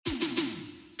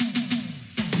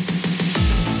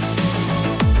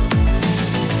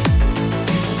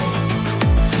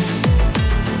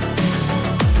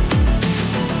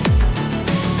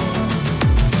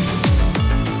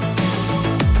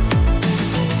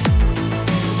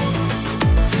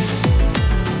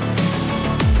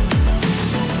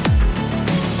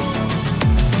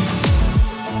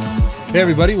Hey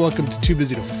everybody, welcome to Too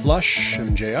Busy to Flush.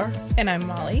 I'm JR. And I'm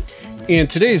Molly. And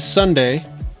today's Sunday,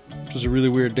 which was a really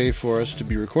weird day for us to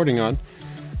be recording on,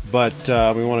 but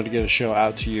we wanted to get a show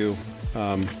out to you,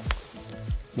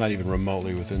 not even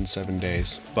remotely within 7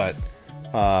 days, but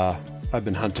I've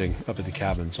been hunting up at the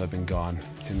cabin, so I've been gone.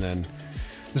 And then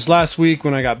this last week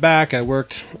when I got back, I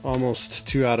worked almost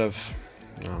 2 out of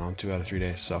 3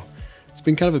 days, so it's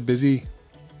been kind of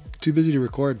too busy to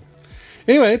record.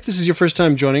 Anyway, if this is your first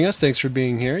time joining us, thanks for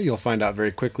being here. You'll find out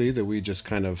very quickly that we just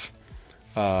kind of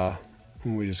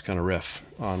riff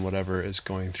on whatever is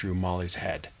going through Molly's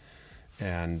head.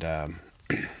 And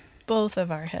Both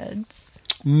of our heads.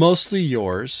 Mostly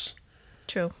yours.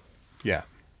 True. Yeah.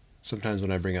 Sometimes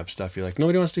when I bring up stuff, you're like,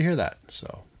 nobody wants to hear that.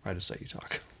 So I just let you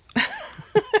talk.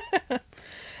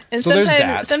 And so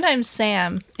sometimes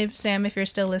Sam, if you're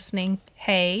still listening,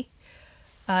 hey.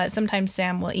 Sometimes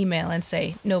Sam will email and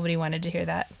say nobody wanted to hear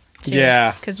that too.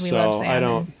 Yeah, because we love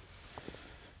Sam.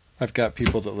 I've got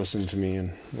people that listen to me,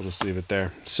 and we'll just leave it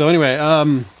there. So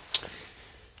anyway,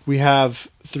 we have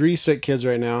 3 sick kids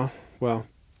right now. Well,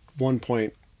 1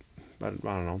 point, I don't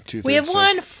know, 2/3 We have sick.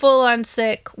 one full-on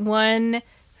sick, one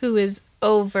who is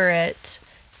over it,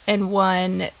 and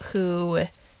one who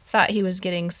thought he was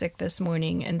getting sick this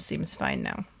morning and seems fine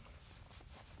now.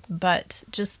 But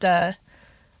just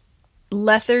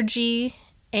lethargy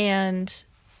and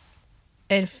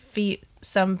a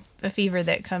fever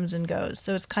that comes and goes.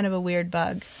 So it's kind of a weird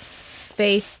bug.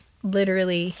 Faith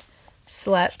literally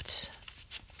slept,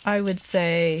 I would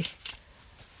say,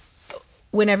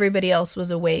 when everybody else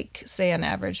was awake, say on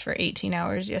average for 18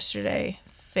 hours yesterday.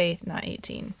 Faith, not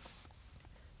 18.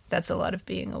 That's a lot of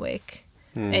being awake.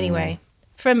 Anyway,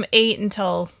 from 8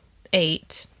 until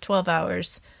 8, 12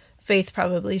 hours. Faith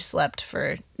probably slept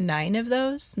for 9 of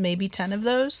those, maybe 10 of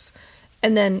those.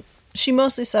 And then she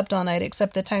mostly slept all night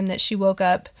except the time that she woke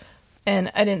up.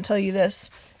 And I didn't tell you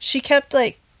this. She kept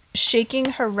like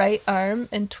shaking her right arm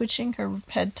and twitching her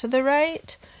head to the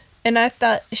right. And I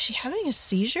thought, is she having a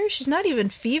seizure? She's not even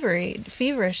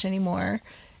feverish anymore.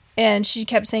 And she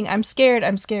kept saying, I'm scared,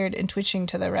 and twitching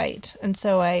to the right. And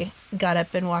so I got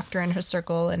up and walked her in her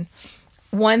circle. And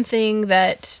one thing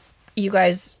that you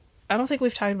guys... I don't think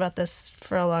we've talked about this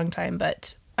for a long time,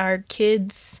 but our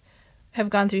kids have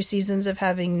gone through seasons of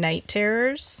having night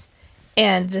terrors.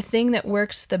 And the thing that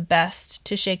works the best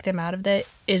to shake them out of that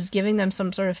is giving them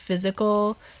some sort of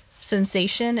physical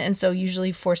sensation. And so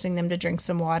usually forcing them to drink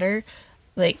some water.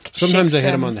 Sometimes I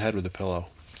hit them on the head with a pillow.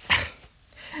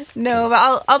 No,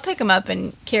 but I'll pick them up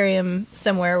and carry them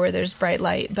somewhere where there's bright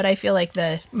light. But I feel like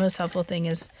the most helpful thing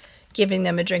is giving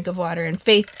them a drink of water. And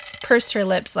Faith pursed her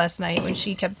lips last night when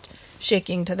she kept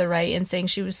shaking to the right and saying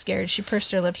she was scared. She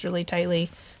pursed her lips really tightly.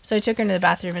 So I took her into the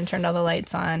bathroom and turned all the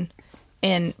lights on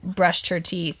and brushed her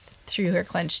teeth through her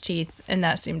clenched teeth, and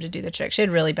that seemed to do the trick. She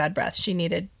had really bad breath. She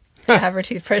needed to have her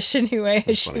teeth brushed anyway.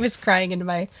 She was crying into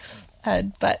my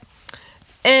head. But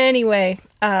anyway,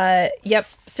 yep,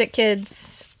 sick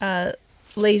kids,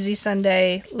 lazy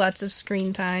Sunday, lots of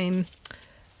screen time,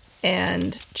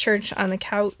 and church on the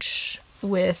couch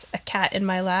with a cat in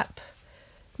my lap.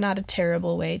 Not a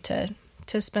terrible way to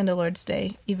spend a Lord's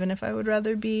Day, even if I would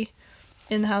rather be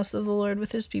in the house of the Lord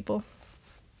with his people.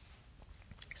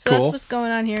 So cool. That's what's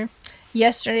going on here.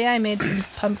 Yesterday I made some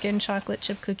pumpkin chocolate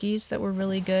chip cookies that were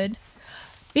really good.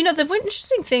 You know, the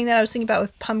interesting thing that I was thinking about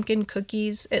with pumpkin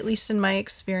cookies, at least in my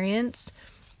experience,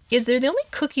 is they're the only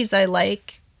cookies I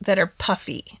like that are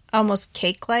puffy, almost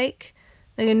cake-like.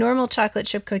 Like a normal chocolate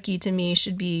chip cookie to me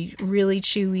should be really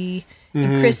chewy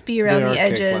and crispy around the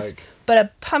edges. Cake-like. But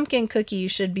a pumpkin cookie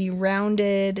should be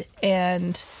rounded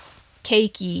and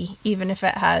cakey, even if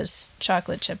it has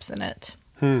chocolate chips in it.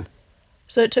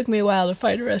 So it took me a while to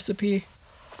find a recipe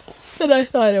that I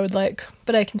thought I would like.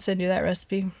 But I can send you that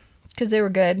recipe because they were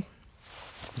good.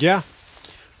 Yeah.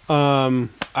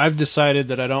 I've decided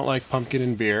that I don't like pumpkin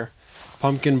in beer.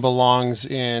 Pumpkin belongs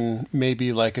in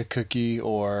maybe like a cookie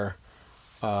or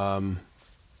a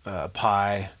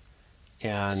pie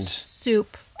and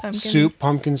soup.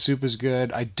 Pumpkin soup is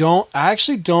good. I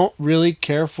actually don't really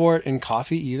care for it in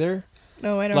coffee either.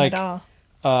 No, I don't at all.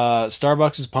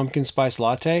 Starbucks' pumpkin spice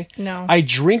latte. No. I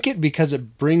drink it because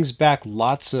it brings back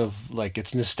lots of,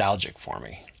 it's nostalgic for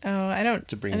me. Oh, I don't.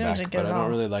 To bring back, but I don't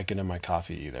really like it in my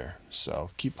coffee either. So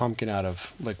keep pumpkin out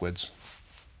of liquids.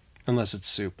 Unless it's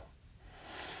soup.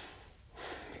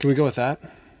 Can we go with that?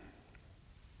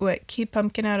 What, keep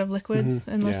pumpkin out of liquids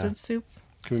unless it's soup?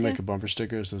 Can we make a bumper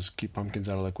sticker that says keep pumpkins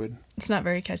out of liquid? It's not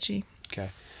very catchy.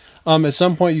 Okay. At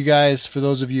some point, you guys, for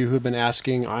those of you who have been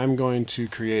asking, I'm going to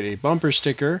create a bumper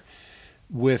sticker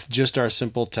with just our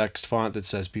simple text font that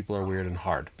says "People are weird and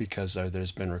hard," because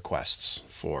there's been requests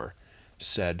for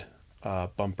said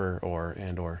bumper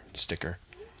or sticker.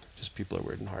 Just "People are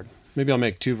weird and hard." Maybe I'll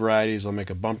make 2 varieties. I'll make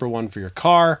a bumper one for your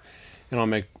car, and I'll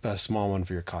make a small one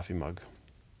for your coffee mug.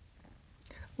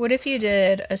 What if you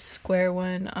did a square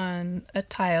one on a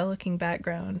tile-looking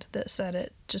background that said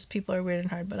it, just "People are weird and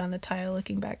hard," but on the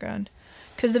tile-looking background?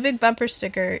 Because the big bumper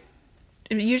sticker,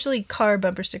 usually car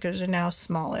bumper stickers are now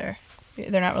smaller.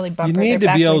 They're not really bumper. You need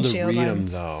they're to be able to windshield read them,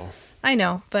 lines. though. I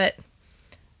know, but...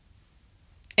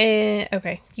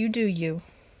 okay, you do you.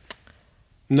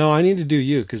 No, I need to do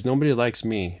you, because nobody likes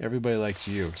me. Everybody likes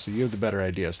you, so you have the better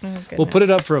ideas. Oh, We'll put it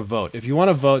up for a vote. If you want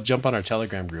to vote, jump on our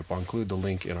Telegram group. I'll include the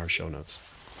link in our show notes.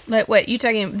 Like what you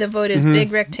talking? The vote is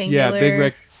big rectangular.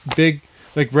 Yeah, big,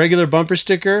 like regular bumper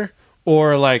sticker,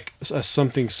 or like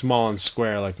something small and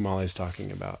square, like Molly's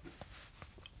talking about.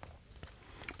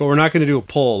 But we're not going to do a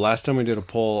poll. Last time we did a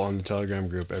poll on the Telegram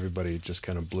group, everybody just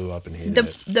kind of blew up and hated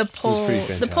it. The poll, It was pretty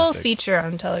fantastic. the poll feature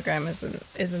on Telegram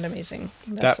isn't amazing.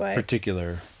 That's that why.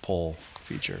 particular poll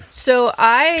feature. So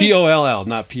POLL,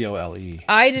 not POLE.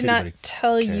 I did if not anybody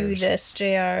tell you cares. this,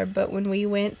 JR, but when we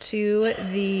went to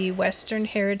the Western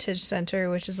Heritage Center,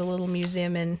 which is a little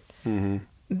museum in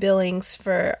Billings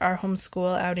for our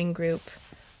homeschool outing group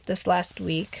this last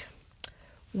week,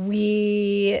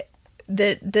 the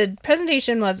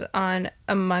presentation was on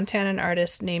a Montanan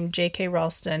artist named J.K.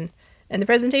 Ralston, and the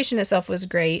presentation itself was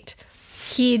great.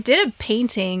 He did a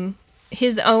painting,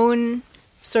 his own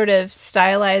sort of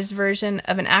stylized version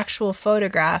of an actual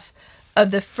photograph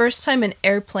of the first time an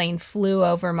airplane flew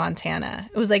over Montana.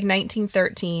 It was like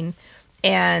 1913,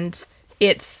 and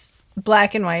it's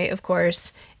black and white, of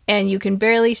course, and you can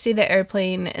barely see the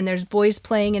airplane, and there's boys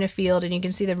playing in a field, and you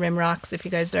can see the rim rocks. If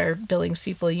you guys are Billings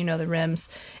people, you know the rims.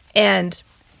 And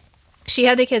she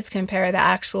had the kids compare the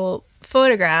actual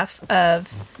photograph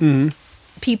of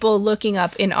people looking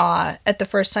up in awe at the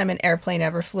first time an airplane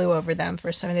ever flew over them,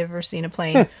 first time they've ever seen a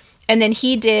plane. And then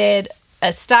he did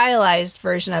a stylized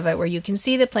version of it where you can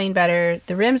see the plane better.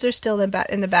 The rims are still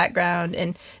in the background,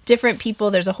 and different people.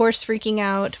 There's a horse freaking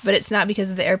out, but it's not because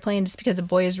of the airplane. It's because a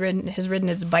boy has ridden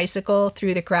his bicycle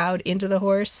through the crowd into the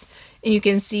horse. And you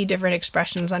can see different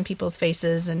expressions on people's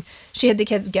faces. And she had the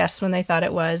kids guess when they thought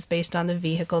it was based on the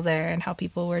vehicle there and how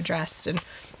people were dressed and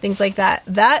things like that.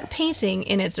 That painting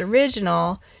in its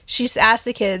original, she asked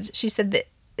the kids, she said that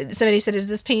somebody said, "Is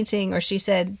this painting?" Or she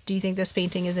said, "Do you think this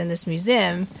painting is in this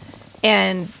museum?"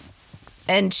 And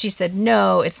she said,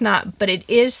 "No, it's not, but it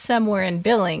is somewhere in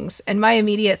Billings." And my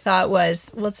immediate thought was,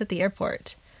 well, it's at the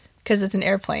airport because it's an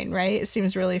airplane, right? It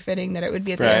seems really fitting that it would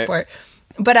be at the airport.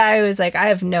 But I was like, I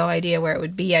have no idea where it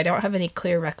would be. I don't have any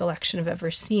clear recollection of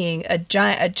ever seeing a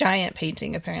giant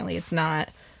painting. Apparently, it's not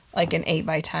like an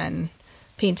 8x10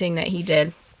 painting that he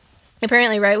did.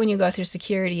 Apparently, right when you go through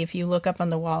security, if you look up on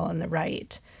the wall on the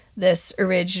right, this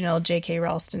original J.K.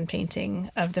 Ralston painting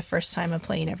of the first time a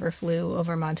plane ever flew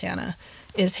over Montana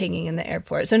is hanging in the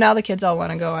airport. So now the kids all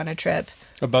want to go on a trip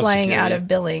flying out of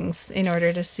Billings in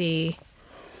order to see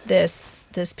this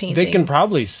painting. They can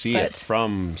probably see it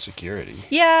from security.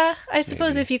 Yeah, I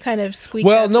suppose if you kind of squeak.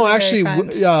 Well, no,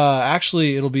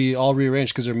 actually, it'll be all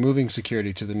rearranged because they're moving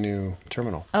security to the new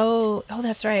terminal. Oh,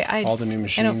 that's right. All the new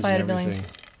machines. I don't fly and to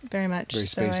Billings everything. very much, Very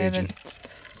so I space haven't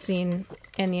agey. seen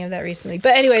any of that recently.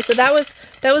 But anyway, so that was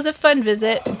a fun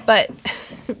visit. But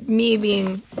me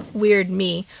being weird,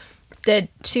 the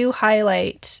two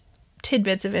highlight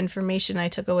tidbits of information I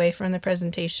took away from the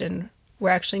presentation were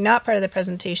actually not part of the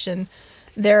presentation.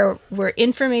 There were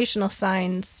informational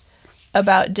signs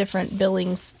about different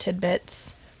Billings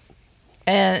tidbits.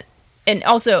 And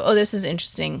also, this is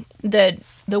interesting. The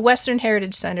Western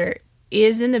Heritage Center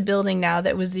is in the building now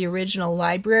that was the original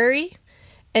library.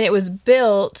 And it was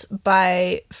built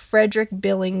by Frederick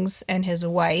Billings and his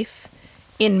wife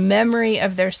in memory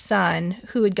of their son,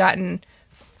 who had gotten...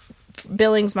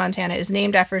 Billings, Montana is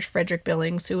named after Frederick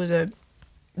Billings, who was a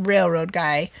railroad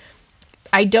guy.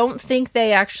 I don't think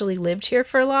they actually lived here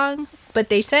for long, but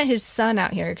they sent his son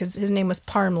out here because his name was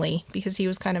Parmley, because he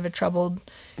was kind of a troubled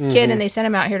kid, and they sent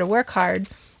him out here to work hard.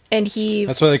 And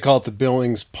that's why they call it the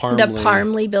Billings Parmley. The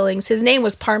Parmley Billings. His name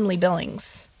was Parmley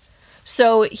Billings.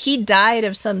 So he died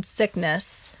of some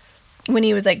sickness when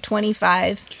he was like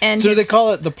 25. And so do they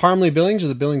call it the Parmley Billings or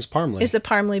the Billings Parmley? It's the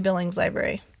Parmley Billings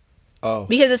Library. Oh.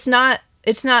 Because it's not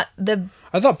the...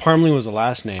 I thought Parmley was a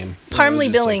last name. Parmley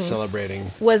Billings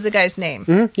celebrating. was the guy's name.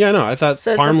 Mm-hmm. Yeah, no, I thought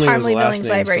so Parmley, it's the Parmley was the last Billings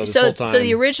name. Library. So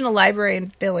the original library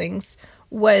in Billings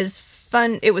was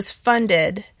It was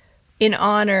funded in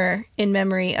honor, in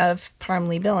memory of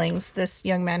Parmley Billings, this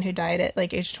young man who died at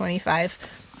like age 25.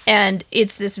 And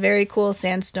it's this very cool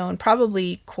sandstone,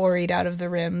 probably quarried out of the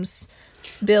rims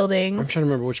building. I'm trying to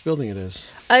remember which building it is.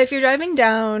 If you're driving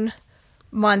down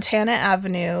Montana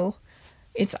Avenue,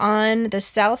 it's on the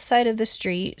south side of the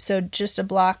street, so just a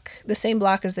block, the same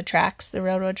block as the tracks, the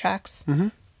railroad tracks. Mm-hmm.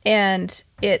 And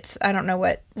it's, I don't know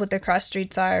what the cross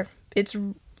streets are. It's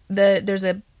there's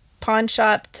a pawn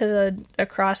shop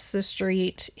across the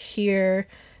street here,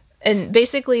 and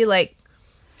basically like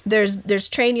there's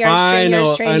train yards. I know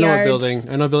what building. It's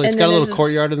got a little there's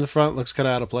courtyard in the front. Looks kind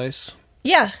of out of place.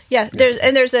 Yeah.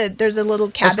 There's a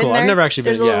little cabin. That's cool. There. I've never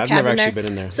actually been. I've never actually been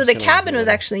in there. So the cabin was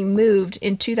actually moved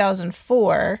in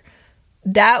 2004.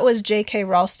 That was J.K.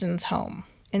 Ralston's home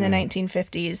in the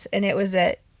 1950s, and it was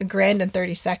at Grand and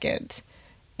 32nd,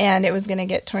 and it was going to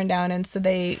get torn down, and so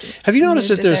they. Have you noticed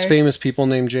that there's famous people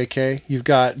named J.K.? You've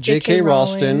got J.K.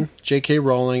 Ralston, J.K.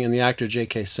 Rowling, and the actor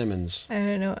J.K. Simmons. I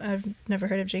don't know. I've never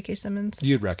heard of J.K. Simmons.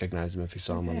 You'd recognize him if you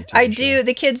saw him on the TV I show. do.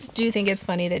 The kids do think it's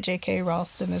funny that J.K.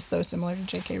 Ralston is so similar to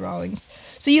J.K. Rowling's.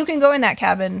 So you can go in that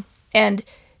cabin, and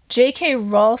J.K.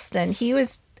 Ralston, he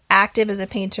was active as a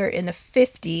painter in the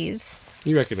 50s.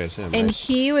 You recognize him, and right?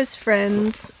 he was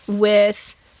friends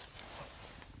with.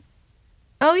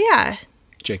 Oh yeah.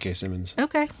 J.K. Simmons.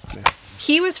 Okay. Yeah.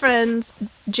 He was friends.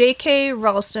 J.K.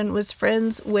 Ralston was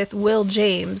friends with Will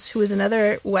James, who was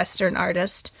another Western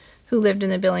artist who lived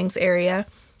in the Billings area.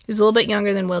 He was a little bit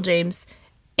younger than Will James,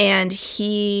 and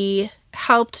he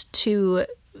helped to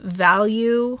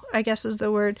value, I guess is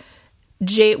the word,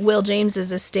 Will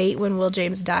James's estate when Will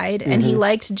James died, and he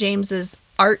liked James's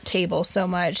art table so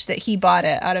much that he bought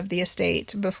it out of the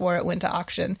estate before it went to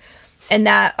auction. And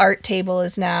that art table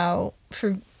is now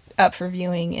up for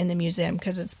viewing in the museum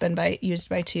because it's been used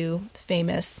by two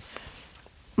famous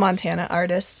Montana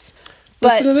artists.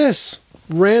 Listen to this.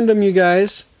 Random, you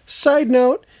guys. Side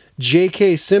note,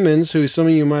 J.K. Simmons, who some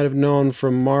of you might have known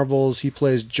from Marvel's, he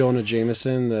plays Jonah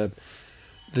Jameson, the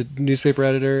newspaper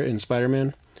editor in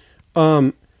Spider-Man.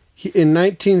 In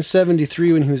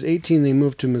 1973, when he was 18, they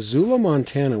moved to Missoula,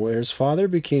 Montana, where his father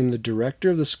became the director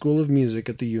of the School of Music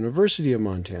at the University of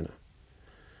Montana.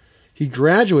 He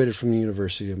graduated from the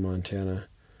University of Montana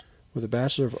with a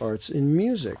Bachelor of Arts in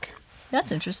Music.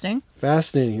 That's interesting.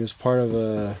 Fascinating. He was part of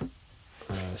a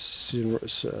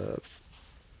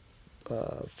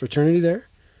fraternity there,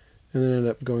 and then ended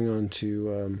up going on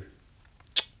to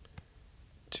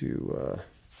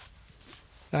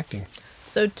acting.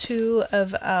 So 2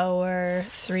 of our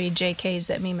 3 JKs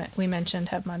that we mentioned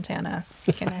have Montana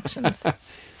connections.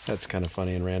 That's kind of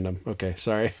funny and random. Okay,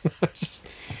 sorry. Just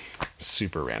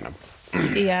super random.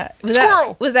 Yeah. Was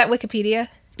that Wikipedia?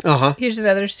 Uh-huh. Here's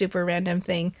another super random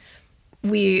thing.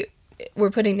 We're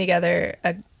putting together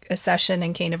a session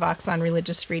in Canavox on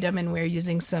religious freedom, and we're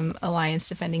using some Alliance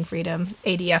Defending Freedom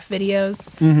ADF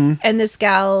videos. Mm-hmm. And this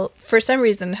gal, for some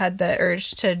reason, had the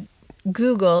urge to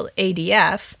Google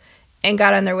ADF and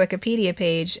got on their Wikipedia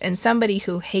page, and somebody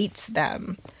who hates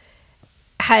them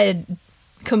had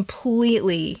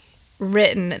completely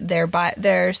written their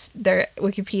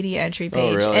Wikipedia entry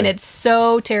page. Oh, really? And it's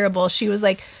so terrible. She was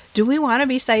like, do we want to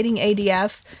be citing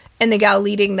ADF? And the gal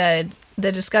leading the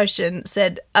discussion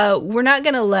said, we're not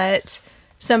going to let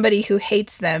somebody who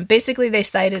hates them. Basically, they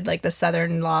cited like the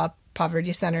Southern Law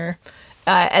Poverty Center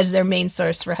as their main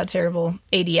source for how terrible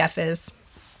ADF is.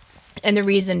 And the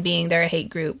reason being they're a hate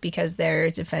group because they're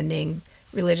defending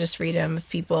religious freedom of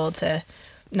people to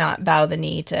not bow the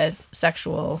knee to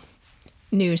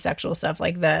new sexual stuff,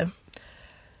 like the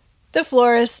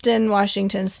florist in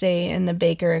Washington State and the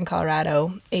baker in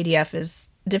Colorado. ADF is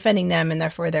defending them, and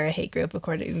therefore they're a hate group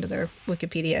according to their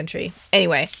Wikipedia entry.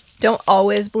 Anyway, don't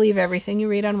always believe everything you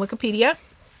read on Wikipedia.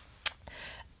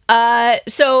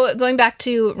 So going back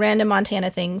to random Montana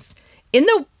things, in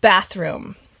the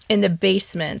bathroom in the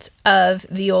basement of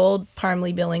the old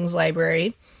Parmley Billings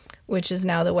Library, which is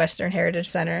now the Western Heritage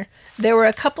Center, there were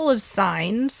a couple of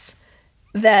signs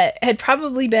that had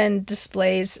probably been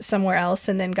displays somewhere else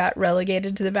and then got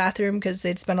relegated to the bathroom because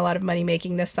they'd spent a lot of money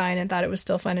making this sign and thought it was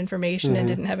still fun information and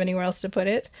didn't have anywhere else to put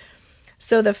it.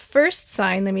 So the first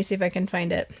sign, let me see if I can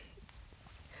find it.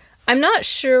 I'm not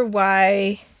sure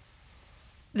why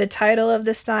the title of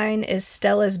the sign is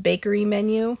Stella's Bakery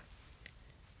Menu,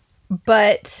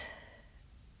 but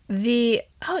you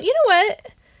know what?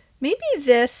 Maybe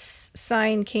this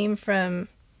sign came from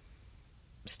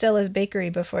Stella's Bakery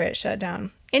before it shut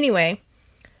down. Anyway,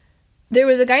 there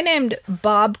was a guy named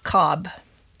Bob Cobb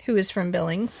who is from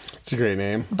Billings. It's a great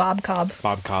name. Bob Cobb.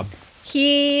 Bob Cobb.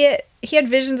 He had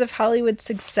visions of Hollywood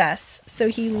success, so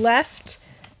he left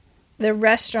the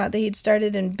restaurant that he'd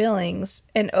started in Billings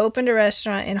and opened a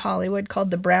restaurant in Hollywood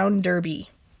called the Brown Derby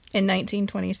in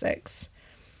 1926.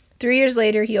 3 years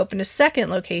later, he opened a second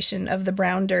location of the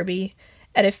Brown Derby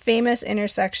at a famous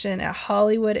intersection at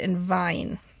Hollywood and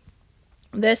Vine.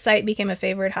 This site became a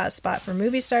favorite hotspot for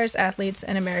movie stars, athletes,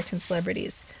 and American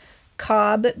celebrities.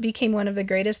 Cobb became one of the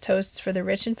greatest hosts for the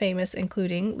rich and famous,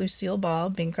 including Lucille Ball,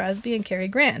 Bing Crosby, and Cary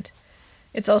Grant.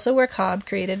 It's also where Cobb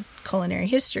created culinary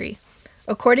history.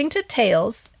 According to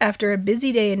Tales, after a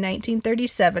busy day in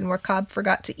 1937 where Cobb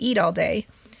forgot to eat all day,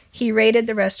 he raided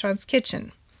the restaurant's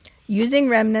kitchen. Using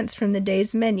remnants from the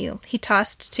day's menu, he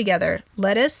tossed together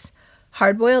lettuce,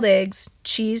 hard-boiled eggs,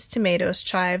 cheese, tomatoes,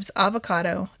 chives,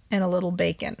 avocado, and a little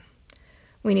bacon.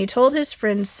 When he told his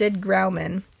friend Sid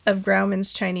Grauman of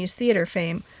Grauman's Chinese theater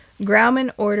fame,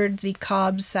 Grauman ordered the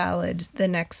Cobb salad the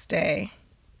next day.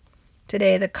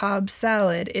 Today, the Cobb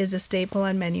salad is a staple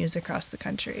on menus across the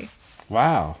country.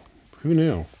 Wow. Who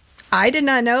knew? I did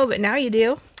not know, but now you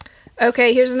do.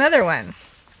 Okay, here's another one.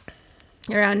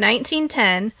 Around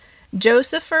 1910,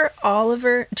 Joseph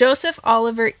Oliver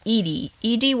Eady,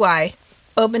 E-D-Y,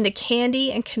 opened a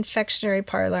candy and confectionery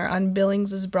parlor on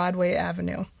Billings's Broadway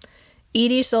Avenue.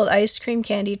 Eady sold ice cream,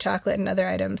 candy, chocolate, and other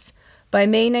items. By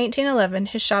May 1911,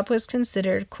 his shop was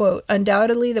considered, quote,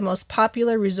 undoubtedly the most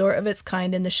popular resort of its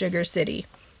kind in the Sugar City.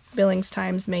 Billings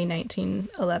Times, May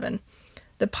 1911.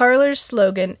 The parlor's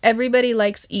slogan, "Everybody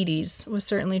likes Eady's," was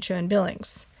certainly true in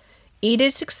Billings.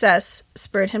 Eady's success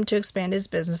spurred him to expand his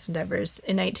business endeavors.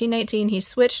 In 1919, he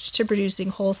switched to producing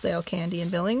wholesale candy in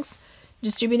Billings,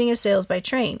 distributing his sales by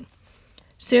train.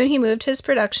 Soon he moved his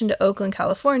production to Oakland,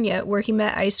 California, where he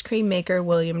met ice cream maker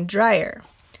William Dreyer.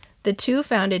 The two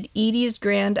founded Eady's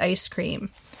Grand Ice Cream.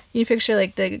 You picture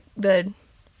like the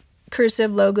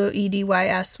cursive logo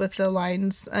EDYS with the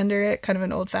lines under it, kind of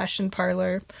an old-fashioned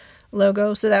parlor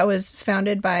logo. So that was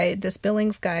founded by this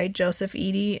Billings guy, Joseph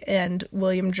Eady, and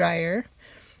William Dreyer.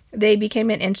 They became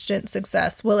an instant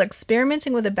success. While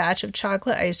experimenting with a batch of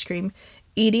chocolate ice cream,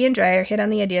 Eady and Dreyer hit on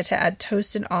the idea to add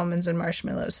toasted almonds and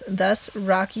marshmallows. Thus,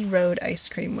 Rocky Road ice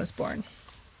cream was born.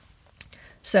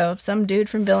 So, some dude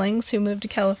from Billings who moved to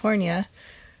California,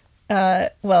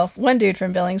 one dude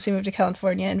from Billings who moved to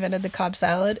California invented the Cobb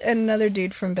salad, and another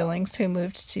dude from Billings who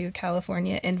moved to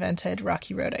California invented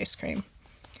Rocky Road ice cream.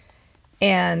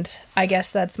 And I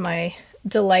guess that's my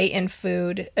delight in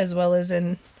food as well as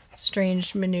in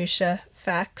strange minutia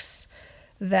facts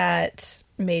that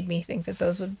made me think that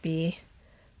those would be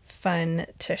fun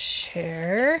to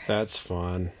share. That's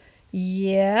fun.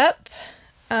 Yep.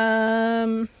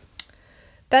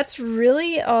 That's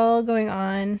really all going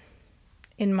on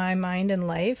in my mind and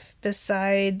life.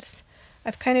 Besides,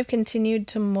 I've kind of continued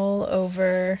to mull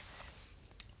over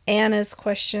Anna's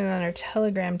question on our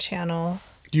Telegram channel.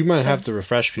 You might have to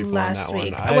refresh people last on that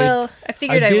week. one. I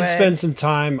figured I would. I did spend some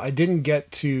time. I didn't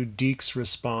get to Deke's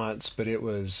response, but it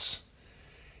was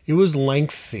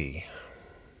lengthy.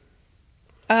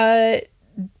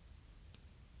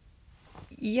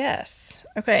 Yes.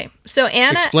 Okay. So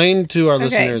Anna... Explain to our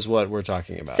listeners what we're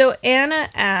talking about. So Anna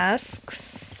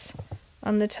asks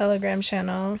on the Telegram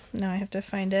channel, now I have to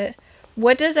find it,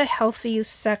 what does a healthy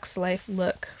sex life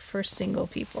look for single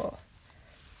people?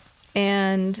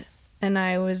 And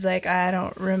I was like, I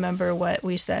don't remember what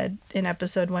we said in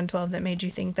episode 112 that made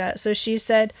you think that. So she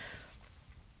said,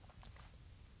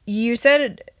 you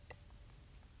said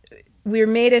we're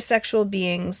made as sexual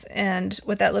beings, and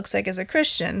what that looks like as a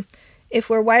Christian. If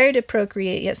we're wired to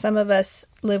procreate, yet some of us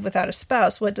live without a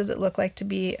spouse, what does it look like to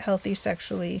be healthy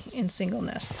sexually in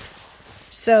singleness?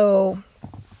 So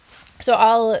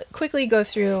I'll quickly go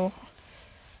through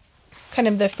kind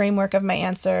of the framework of my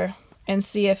answer and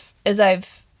see if, as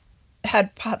I've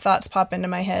had thoughts pop into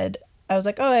my head, I was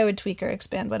like, oh, I would tweak or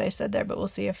expand what I said there, but we'll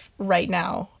see if right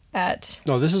now at...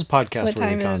 No, this is podcast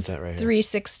time content is right here.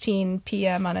 3:16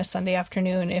 p.m. on a Sunday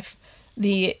afternoon, if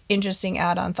the interesting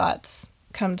add-on thoughts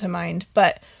come to mind.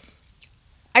 But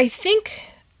I think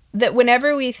that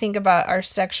whenever we think about our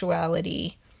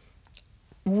sexuality,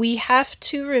 we have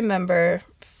to remember,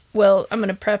 well, I'm going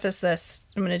to preface this,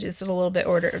 I'm going to do this in a little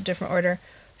bit different order.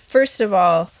 First of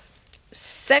all,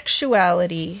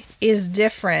 sexuality is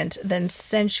different than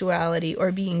sensuality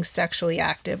or being sexually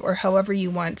active, or however you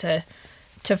want to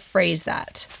phrase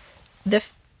that.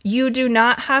 You do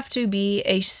not have to be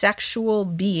a sexual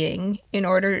being in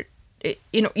order,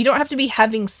 you don't have to be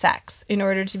having sex in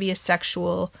order to be a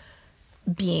sexual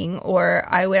being, or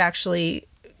I would actually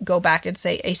go back and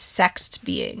say a sexed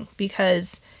being,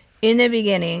 because in the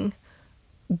beginning,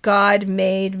 God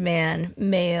made man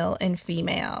male and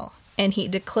female, and he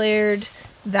declared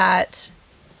that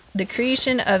the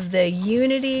creation of the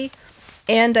unity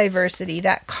and diversity,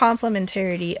 that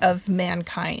complementarity of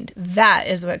mankind, that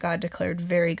is what God declared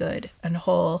very good and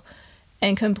whole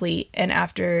and complete, and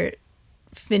after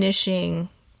finishing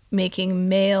making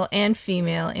male and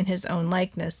female in his own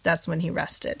likeness, that's when he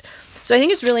rested. So I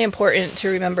think it's really important to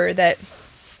remember that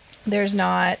there's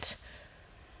not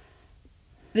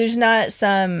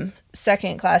some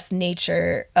second-class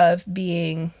nature of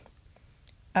being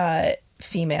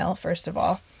female, first of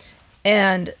all.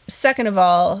 And second of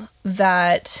all,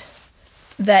 that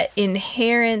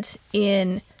inherent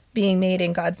in being made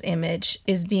in God's image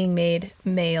is being made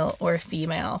male or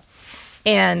female.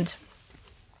 And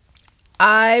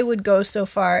I would go so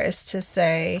far as to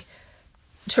say,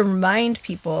 to remind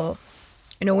people,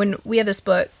 when we have this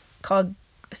book called,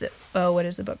 what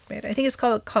is the book made? I think it's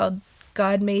called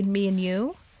God Made Me and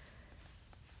You.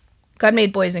 God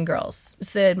Made Boys and Girls.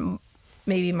 It's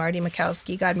maybe Marty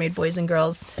Mikowski, God Made Boys and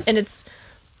Girls. And it's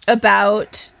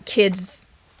about kids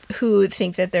who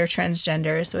think that they're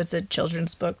transgender. So it's a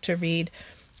children's book to read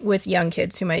with young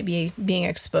kids who might be being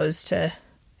exposed to,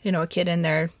 a kid in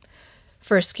their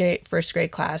first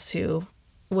grade class who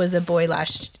was a boy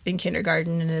in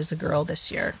kindergarten and is a girl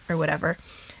this year or whatever.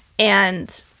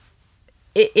 And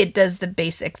it does the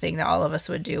basic thing that all of us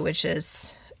would do, which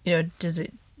is,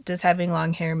 does having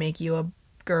long hair make you a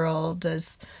girl?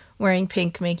 Does wearing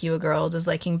pink make you a girl? Does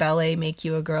liking ballet make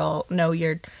you a girl? No,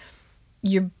 you're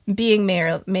being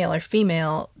male or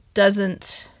female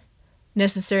doesn't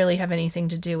necessarily have anything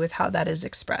to do with how that is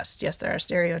expressed. Yes, there are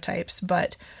stereotypes,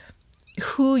 but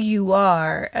who you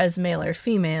are as male or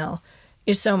female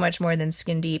is so much more than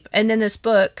skin deep. And then this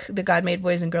book, the God Made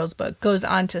Boys and Girls book, goes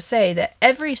on to say that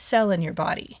every cell in your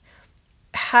body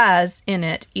has in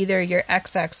it either your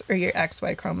XX or your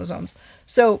XY chromosomes.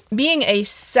 So being a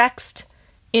sexed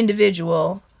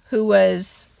individual who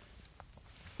was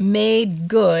made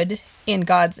good in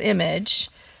God's image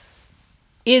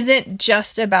isn't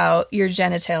just about your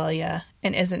genitalia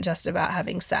and isn't just about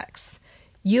having sex.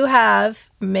 You have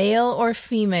male or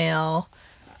female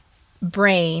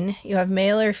brain, you have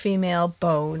male or female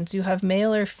bones, you have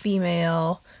male or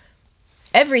female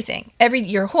everything,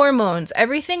 your hormones,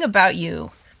 everything about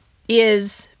you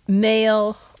is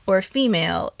male or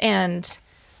female. And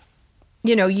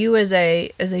you as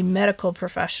a medical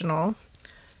professional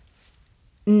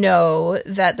know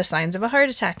that the signs of a heart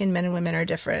attack in men and women are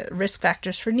different. Risk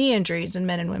factors for knee injuries in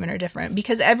men and women are different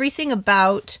because everything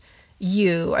about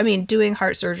you, doing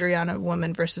heart surgery on a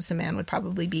woman versus a man would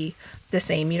probably be the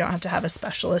same. You don't have to have a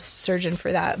specialist surgeon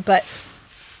for that. But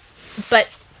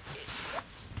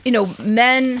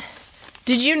men,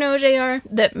 did you know, JR,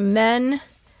 that men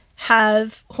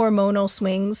have hormonal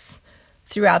swings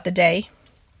throughout the day?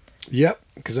 Yep,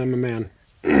 because I'm a man.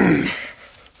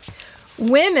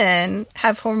 Women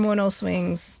have hormonal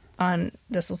swings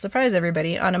this will surprise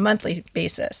everybody, on a monthly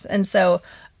basis. And so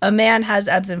a man has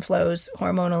ebbs and flows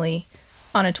hormonally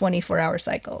on a 24-hour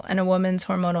cycle, and a woman's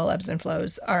hormonal ebbs and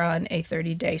flows are on a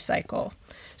 30-day cycle.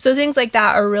 So things like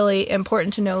that are really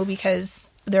important to know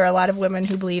because there are a lot of women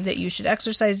who believe that you should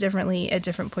exercise differently at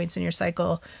different points in your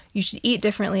cycle. You should eat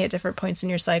differently at different points in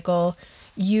your cycle.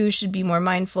 You should be more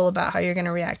mindful about how you're going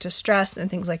to react to stress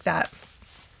and things like that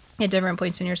at different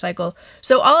points in your cycle.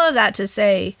 So all of that to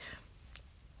say,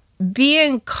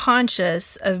 being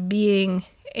conscious of being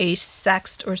a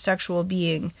sexed or sexual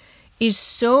being is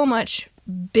so much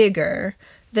bigger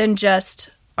than just,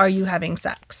 are you having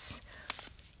sex?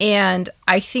 And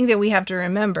I think that we have to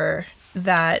remember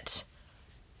that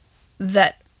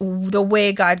the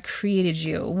way God created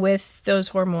you with those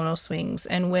hormonal swings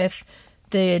and with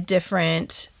the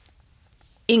different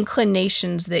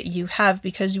inclinations that you have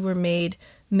because you were made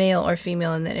male or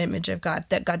female in the image of God,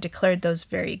 that God declared those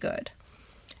very good.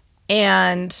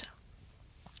 And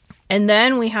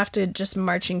then we have to, just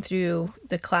marching through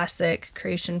the classic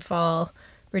creation, fall,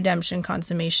 redemption,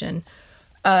 consummation,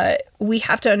 we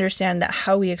have to understand that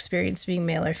how we experience being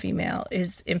male or female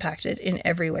is impacted in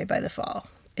every way by the fall.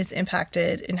 It's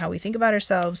impacted in how we think about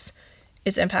ourselves.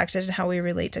 It's impacted in how we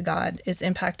relate to God. It's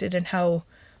impacted in how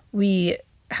we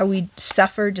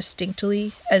suffer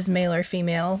distinctly as male or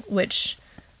female, which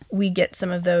we get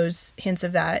some of those hints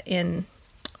of that in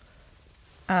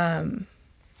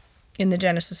the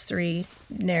Genesis 3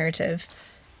 narrative.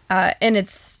 And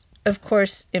it's, of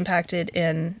course, impacted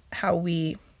in how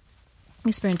we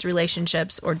experience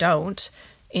relationships or don't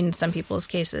in some people's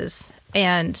cases.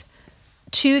 And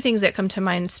two things that come to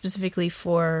mind specifically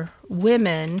for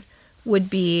women would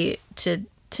be, to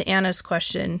Anna's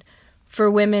question, for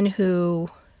women who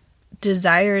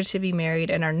desire to be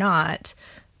married and are not,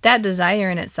 that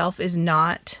desire in itself is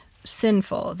not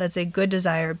sinful. That's a good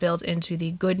desire built into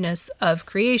the goodness of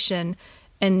creation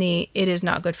and the it is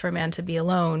not good for man to be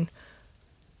alone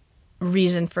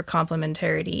reason for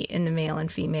complementarity in the male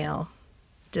and female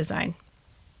design.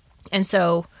 And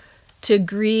so to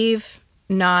grieve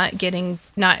not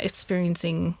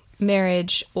experiencing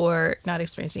marriage, or not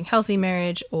experiencing healthy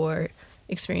marriage, or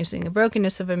experiencing the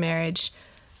brokenness of a marriage,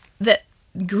 that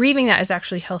grieving that is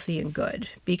actually healthy and good,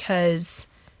 because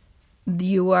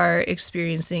you are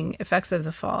experiencing effects of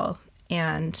the fall,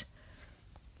 and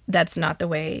that's not the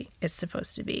way it's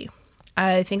supposed to be.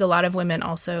 I think a lot of women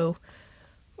also,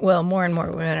 well, more and more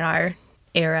women in our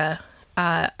era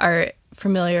are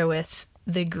familiar with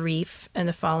the grief and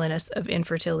the fallenness of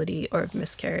infertility or of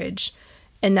miscarriage.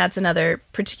 And that's another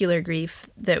particular grief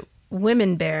that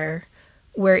women bear,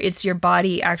 where it's your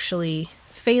body actually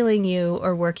failing you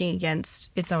or working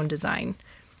against its own design.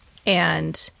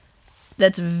 And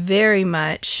that's very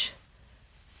much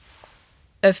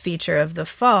a feature of the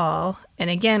fall. And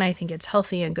again, I think it's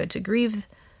healthy and good to grieve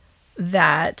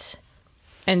that,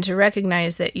 and to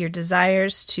recognize that your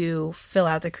desires to fill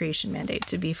out the creation mandate,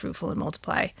 to be fruitful and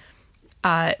multiply,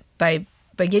 by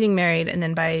getting married and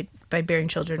then by bearing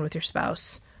children with your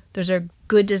spouse, those are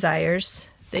good desires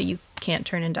that you can't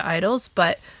turn into idols.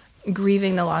 But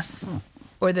grieving the loss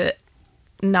or the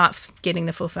not getting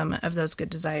the fulfillment of those good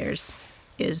desires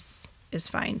is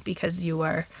fine, because you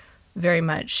are very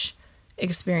much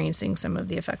experiencing some of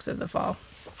the effects of the fall.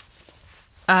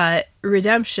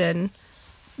 Redemption,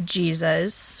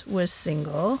 Jesus was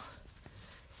single.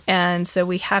 And so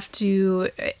we have to,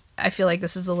 I feel like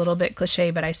this is a little bit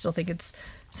cliche, but I still think it's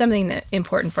something that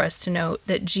important for us to note,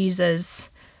 that Jesus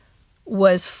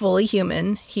was fully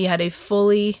human. He had a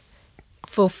fully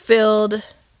fulfilled,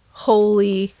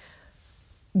 holy,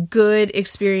 good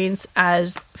experience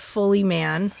as fully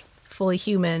man, fully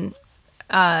human,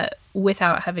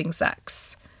 without having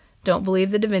sex. Don't believe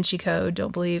the Da Vinci Code.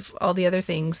 Don't believe all the other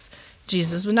things.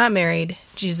 Jesus was not married.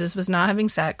 Jesus was not having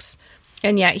sex.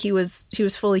 And yet he was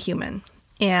fully human.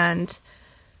 And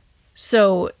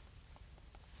so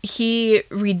he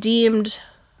redeemed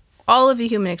all of the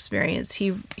human experience.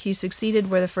 He succeeded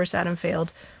where the first Adam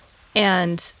failed.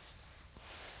 And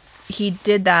he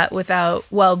did that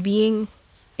while being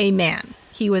a man.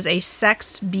 He was a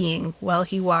sexed being while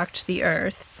he walked the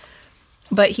earth,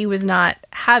 but he was not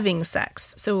having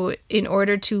sex. So in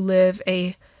order to live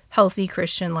a healthy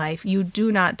Christian life, you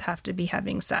do not have to be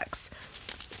having sex.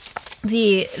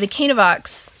 The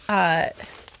Canevaux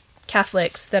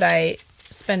Catholics that I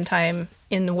spend time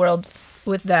in the world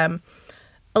with them,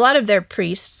 a lot of their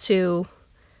priests, who,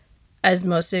 as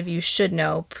most of you should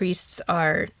know, priests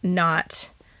are not,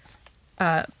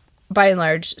 by and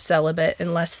large, celibate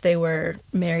unless they were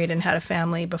married and had a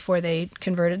family before they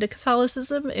converted to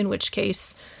Catholicism, in which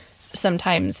case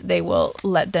sometimes they will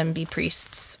let them be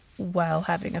priests while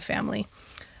having a family.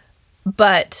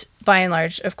 But by and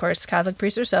large, of course, Catholic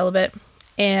priests are celibate,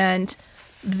 and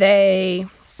they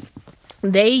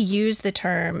use the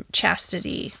term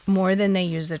chastity more than they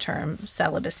use the term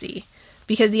celibacy,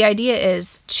 because the idea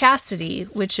is chastity,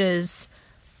 which is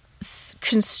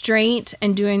constraint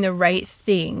and doing the right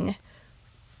thing,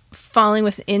 falling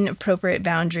within appropriate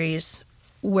boundaries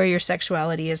where your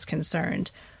sexuality is concerned,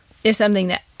 is something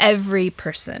that every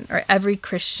person or every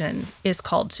Christian is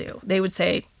called to. They would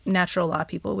say, natural law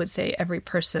people would say every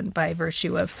person, by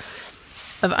virtue of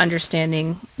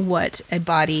understanding what a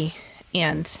body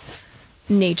and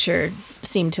nature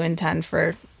seem to intend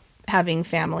for having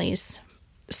families.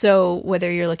 So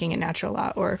whether you're looking at natural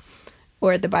law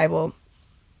or the Bible,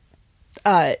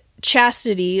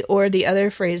 chastity, or the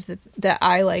other phrase that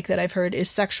I like that I've heard, is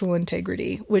sexual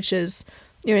integrity, which is,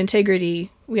 integrity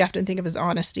we often think of as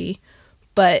honesty,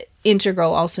 but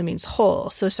integral also means whole.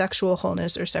 So sexual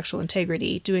wholeness or sexual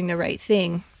integrity, doing the right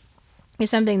thing, is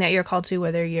something that you're called to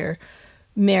whether you're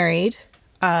married,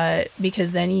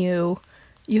 because then you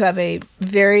have a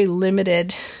very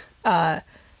limited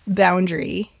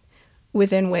boundary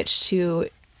within which to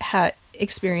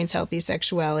experience healthy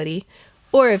sexuality,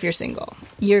 or if you're single.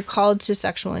 You're called to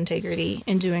sexual integrity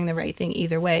and doing the right thing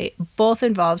either way. Both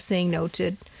involve saying no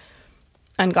to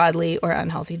ungodly or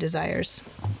unhealthy desires.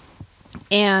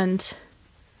 And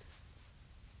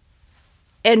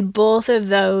both of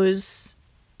those,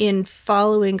 in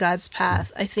following God's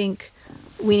path, I think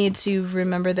we need to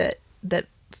remember that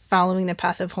following the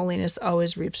path of holiness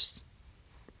always reaps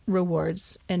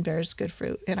rewards and bears good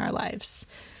fruit in our lives.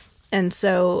 And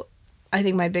so I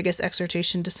think my biggest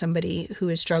exhortation to somebody who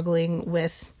is struggling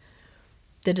with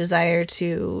the desire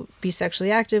to be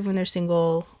sexually active when they're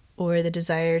single, or the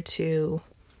desire to,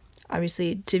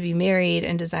 obviously, to be married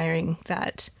and desiring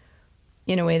that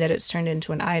in a way that it's turned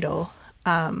into an idol,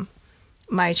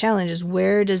 my challenge is,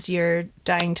 where does your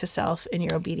dying to self and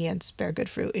your obedience bear good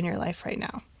fruit in your life right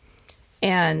now?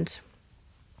 And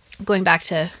going back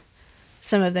to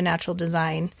some of the natural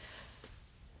design,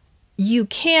 you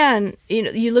can,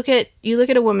 you look at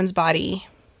a woman's body,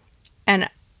 and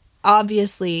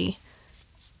obviously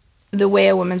the way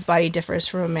a woman's body differs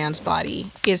from a man's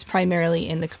body is primarily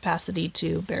in the capacity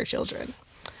to bear children.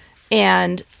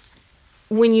 And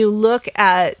when you look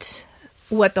at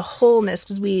what the wholeness,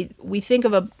 because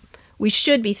we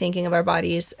should be thinking of our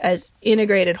bodies as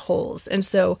integrated wholes. And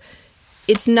so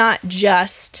it's not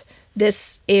just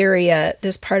this area,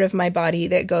 this part of my body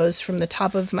that goes from the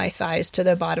top of my thighs to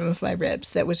the bottom of my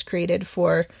ribs that was created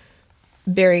for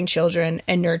bearing children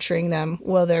and nurturing them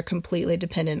while they're completely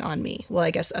dependent on me. Well,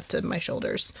 I guess up to my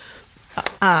shoulders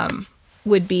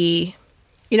would be,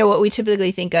 what we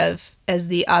typically think of as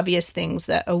the obvious things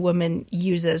that a woman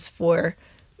uses for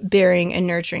bearing and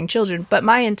nurturing children. But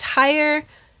my entire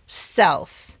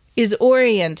self is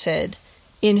oriented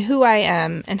in who I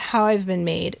am and how I've been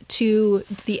made to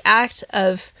the act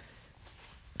of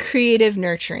creative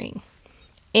nurturing.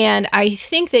 And I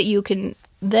think that you can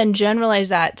then generalize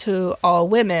that to all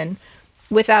women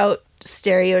without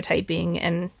stereotyping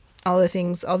and all the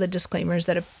things, all the disclaimers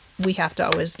that we have to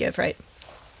always give, right?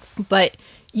 But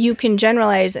you can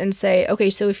generalize and say, okay,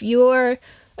 so if you're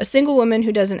a single woman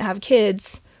who doesn't have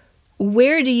kids,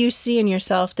 where do you see in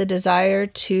yourself the desire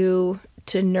to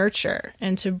nurture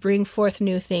and to bring forth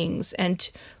new things, and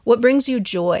what brings you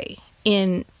joy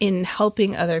in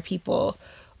helping other people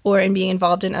or in being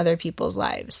involved in other people's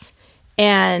lives?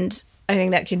 And I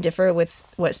think that can differ with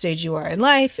what stage you are in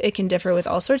life. It can differ with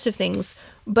all sorts of things,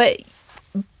 but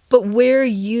where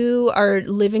you are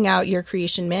living out your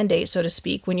creation mandate, so to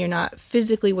speak, when you're not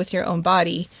physically with your own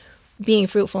body, being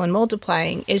fruitful and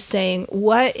multiplying, is saying,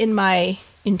 what in my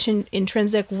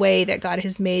intrinsic way that God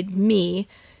has made me,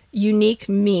 unique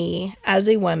me as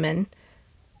a woman,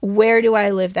 where do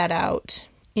I live that out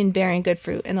in bearing good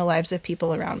fruit in the lives of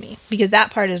people around me? Because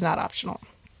that part is not optional.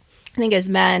 I think as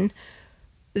men,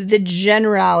 the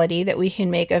generality that we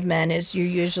can make of men is you're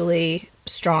usually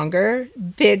stronger,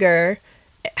 bigger,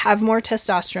 have more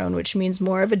testosterone, which means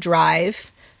more of a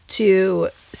drive to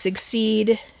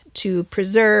succeed, to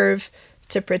preserve,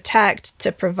 to protect,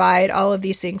 to provide, all of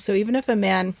these things. So even if a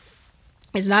man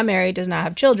is not married, does not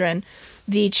have children,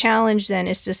 the challenge then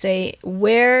is to say,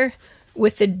 where,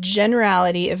 with the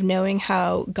generality of knowing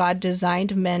how God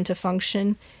designed men to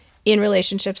function in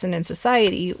relationships and in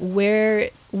society, where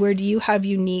do you have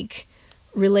unique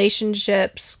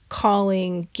relationships,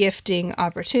 calling, gifting,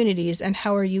 opportunities, and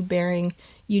how are you bearing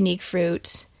unique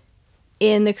fruit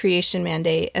in the creation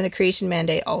mandate? And the creation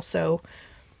mandate also,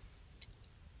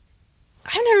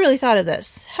 I've never really thought of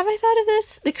this. Have I thought of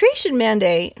this? The creation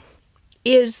mandate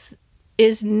is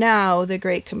now the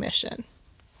Great Commission.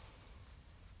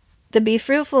 The be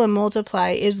fruitful and multiply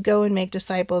is go and make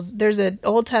disciples. There's an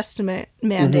Old Testament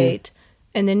mandate,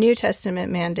 and the New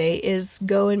Testament mandate is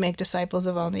go and make disciples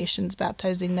of all nations,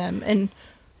 baptizing them. And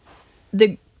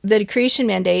the creation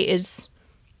mandate is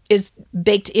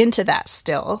baked into that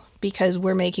still, because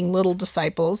we're making little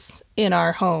disciples in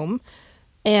our home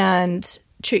and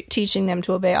teaching them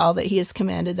to obey all that He has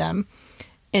commanded them,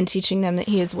 and teaching them that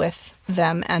He is with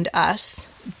them and us.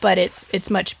 But it's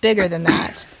much bigger than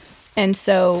that. And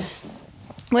so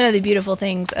one of the beautiful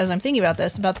things, as I'm thinking about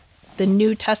this, about the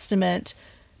New Testament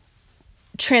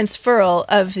transferal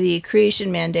of the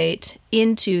creation mandate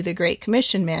into the Great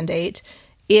Commission mandate,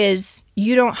 is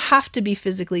you don't have to be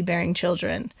physically bearing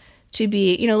children to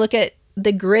be, look at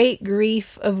the great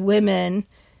grief of women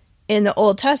in the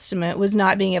Old Testament was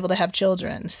not being able to have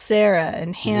children. Sarah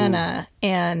and Hannah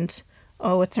and,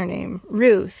 what's her name?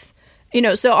 Ruth.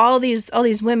 So all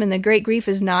these women, the great grief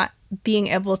is not being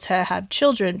able to have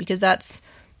children, because that's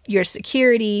your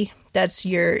security, that's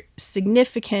your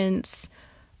significance.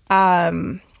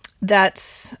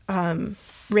 That's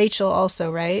Rachel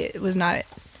also, right? It was not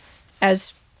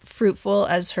as fruitful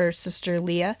as her sister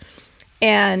Leah.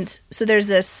 And so there's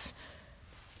this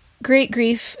great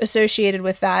grief associated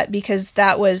with that, because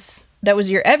that was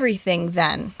your everything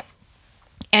then.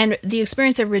 And the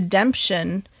experience of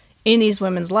redemption in these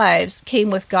women's lives came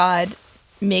with God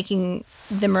making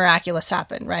the miraculous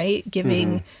happen, right?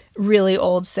 Giving really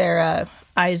old Sarah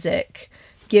Isaac,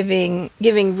 giving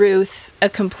Ruth a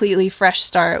completely fresh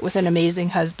start with an amazing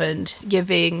husband,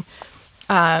 giving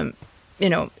Hannah,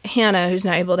 who's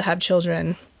not able to have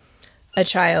children, a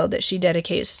child that she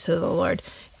dedicates to the Lord.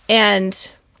 And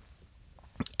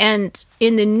in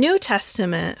the New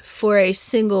Testament, for a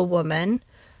single woman,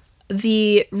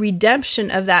 the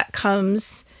redemption of that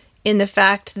comes in the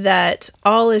fact that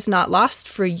all is not lost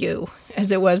for you,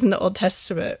 as it was in the Old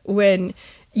Testament, when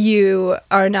you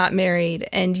are not married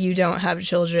and you don't have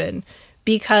children,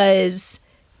 because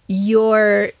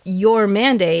your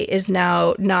mandate is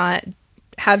now not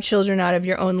have children out of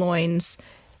your own loins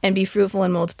and be fruitful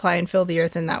and multiply and fill the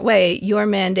earth in that way. Your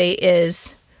mandate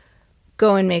is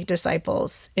go and make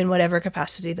disciples in whatever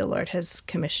capacity the Lord has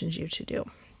commissioned you to do.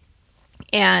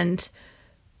 And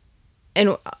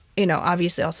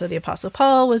obviously also the Apostle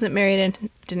Paul wasn't married and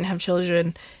didn't have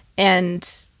children.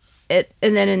 And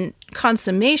then in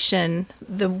consummation,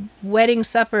 the wedding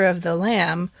supper of the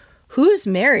Lamb, who's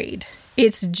married?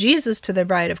 It's Jesus to the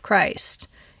bride of Christ.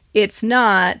 It's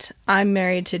not, I'm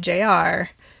married to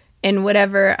JR and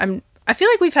whatever. I feel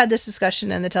like we've had this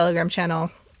discussion in the Telegram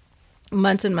channel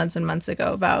months and months and months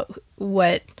ago about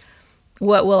what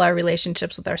will our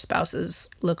relationships with our spouses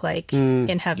look like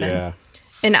in heaven. Yeah.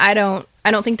 And I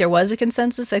don't think there was a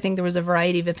consensus. I think there was a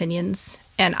variety of opinions,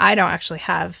 and I don't actually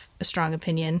have a strong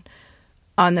opinion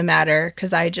on the matter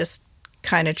because I just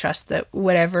kind of trust that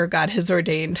whatever God has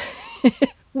ordained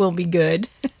will be good.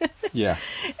 Yeah.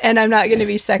 And I'm not going to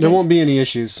be there won't be any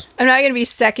issues. I'm not going to be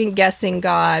second guessing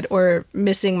God or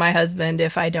missing my husband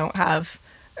if I don't have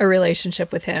a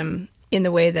relationship with him in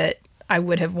the way that I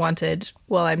would have wanted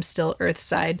while I'm still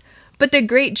earthside. But the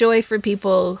great joy for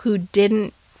people who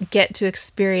didn't get to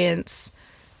experience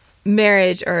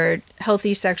marriage or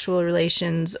healthy sexual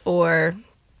relations or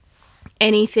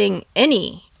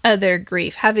any other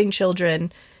grief, having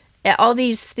children, all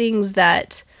these things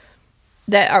that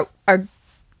are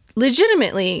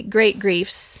legitimately great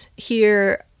griefs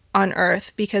here on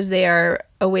earth because they are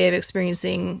a way of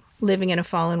experiencing living in a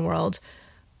fallen world.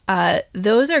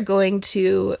 Those are going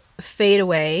to fade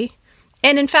away.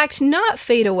 And in fact, not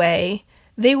fade away.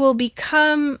 They will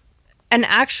become an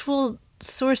actual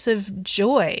source of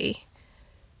joy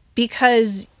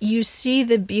because you see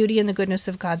the beauty and the goodness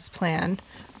of God's plan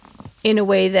in a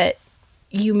way that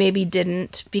you maybe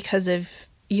didn't because of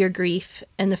your grief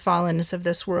and the fallenness of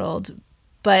this world.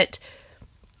 But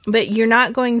you're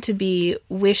not going to be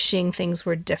wishing things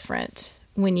were different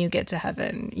when you get to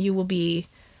heaven. You will be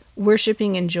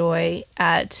worshiping in joy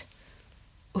at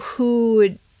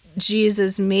who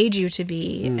Jesus made you to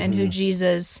be and who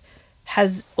Jesus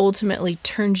has ultimately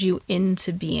turned you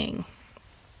into being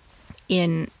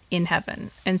in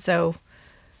heaven. And so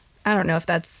I don't know if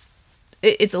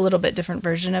it's a little bit different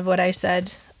version of what I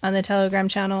said on the Telegram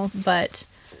channel, but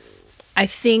I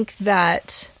think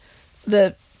that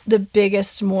the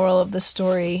biggest moral of the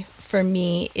story for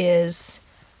me is,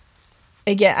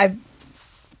 again,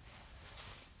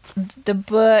 the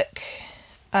book,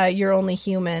 You're Only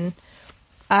Human.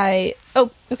 Okay,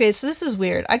 so this is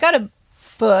weird. I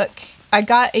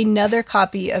got another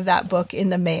copy of that book in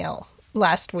the mail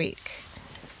last week.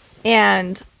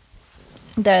 And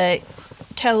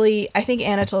Kelly, I think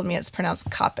Anna told me it's pronounced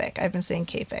Copic. I've been saying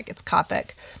Capic. It's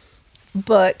Copic.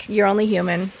 Book, You're Only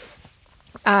Human.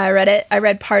 I read it. I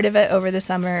read part of it over the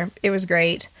summer. It was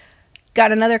great.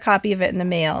 Got another copy of it in the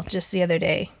mail just the other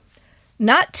day.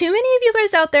 Not too many of you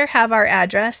guys out there have our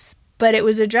address, but it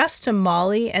was addressed to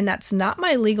Molly, and that's not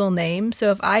my legal name. So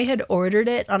if I had ordered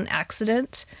it on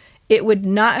accident, it would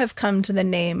not have come to the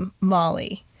name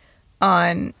Molly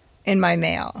in my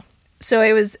mail. So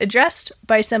it was addressed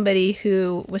by somebody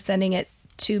who was sending it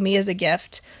to me as a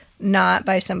gift, not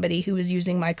by somebody who was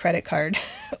using my credit card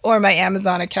or my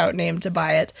Amazon account name to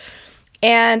buy it.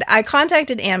 And I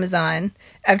contacted Amazon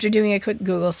after doing a quick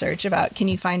Google search about, can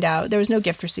you find out? There was no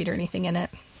gift receipt or anything in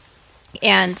it.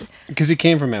 And because it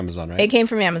came from Amazon, right? It came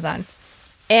from Amazon.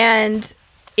 And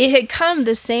it had come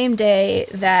the same day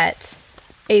that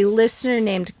a listener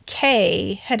named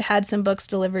Kay had some books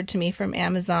delivered to me from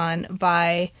Amazon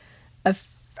by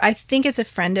I think it's a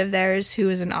friend of theirs who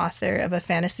is an author of a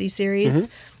fantasy series.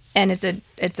 And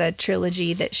it's a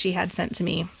trilogy that she had sent to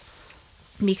me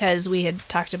because we had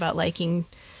talked about liking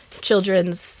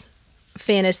children's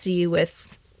fantasy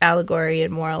with allegory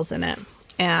and morals in it.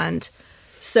 And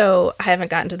so I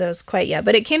haven't gotten to those quite yet,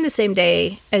 but it came the same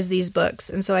day as these books.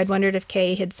 And so I'd wondered if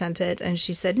Kay had sent it, and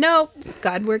she said, no,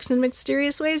 God works in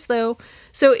mysterious ways though.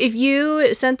 So if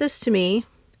you sent this to me,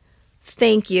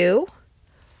 thank you.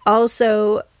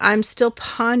 Also, I'm still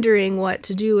pondering what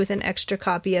to do with an extra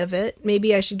copy of it.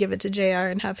 Maybe I should give it to JR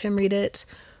and have him read it.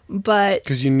 But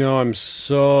because I'm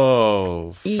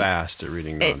so fast at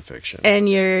reading nonfiction. And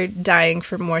you're dying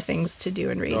for more things to do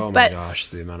and read. Oh my gosh,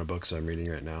 the amount of books I'm reading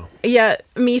right now. Yeah,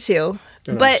 me too.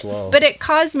 And but I'm slow. But it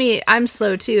caused me, I'm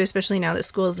slow too, especially now that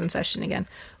school is in session again.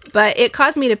 But it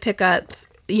caused me to pick up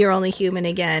You're Only Human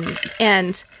again.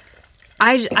 And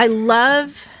I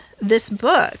love this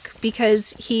book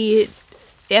because he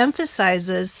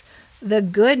emphasizes the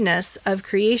goodness of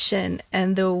creation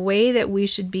and the way that we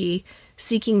should be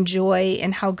seeking joy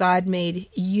in how God made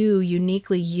you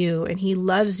uniquely you, and he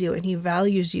loves you and he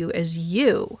values you as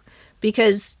you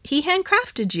because he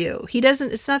handcrafted you.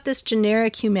 It's not this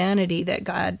generic humanity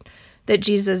that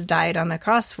Jesus died on the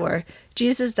cross for.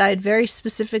 Jesus died very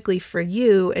specifically for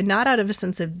you, and not out of a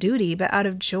sense of duty, but out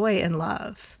of joy and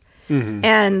love. Mm-hmm.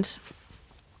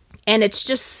 And it's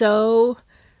just so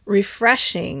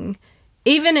refreshing,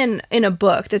 even in a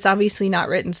book that's obviously not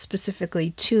written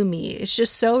specifically to me. It's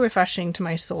just so refreshing to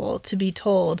my soul to be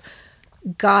told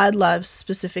God loves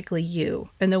specifically you,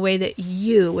 and the way that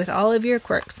you, with all of your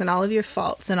quirks and all of your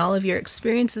faults and all of your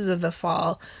experiences of the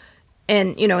fall,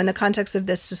 and, in the context of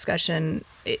this discussion,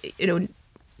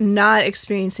 not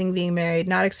experiencing being married,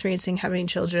 not experiencing having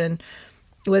children,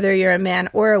 whether you're a man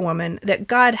or a woman, that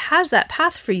God has that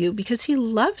path for you because he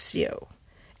loves you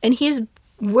and he's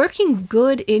working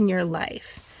good in your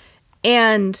life.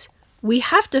 And we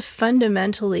have to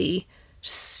fundamentally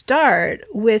start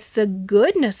with the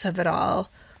goodness of it all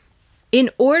in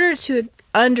order to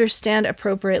understand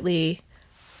appropriately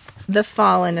the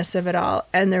fallenness of it all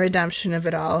and the redemption of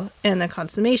it all and the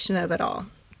consummation of it all.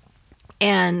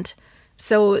 And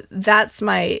so that's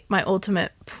my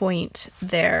ultimate point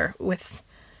there with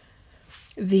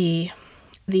the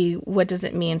what does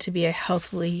it mean to be a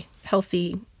healthy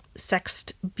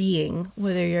sexed being,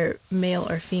 whether you're male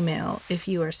or female. If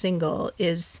you are single,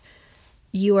 is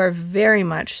you are very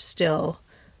much still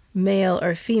male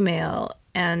or female,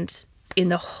 and in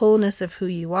the wholeness of who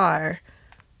you are,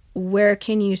 where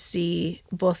can you see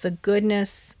both the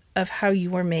goodness of how you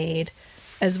were made,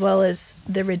 as well as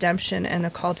the redemption and the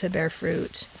call to bear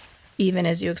fruit, even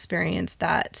as you experience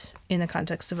that in the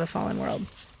context of a fallen world?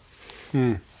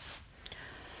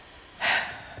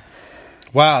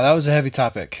 Wow, that was a heavy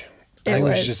topic. I think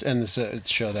was. we should just end this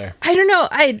show there. I don't know.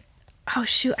 I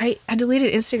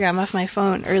deleted Instagram off my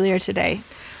phone earlier today,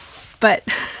 but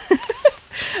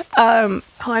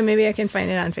maybe I can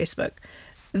find it on Facebook.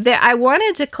 I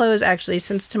wanted to close, actually,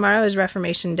 since tomorrow is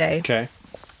Reformation Day. Okay.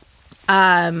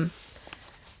 The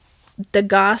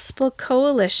Gospel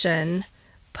Coalition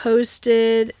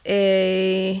posted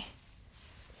a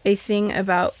thing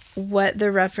about what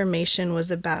the Reformation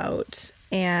was about,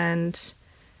 and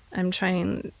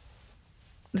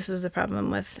this is the problem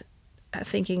with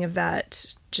thinking of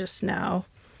that just now.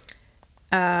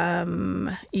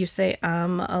 You say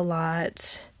a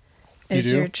lot as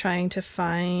you're trying to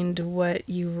find what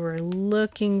you were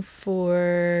looking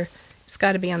for. It's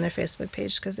got to be on their Facebook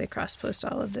page because they cross-post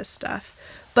all of this stuff.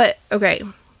 But, okay,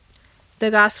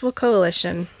 the Gospel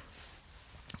Coalition.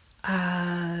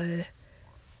 I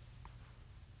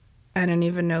don't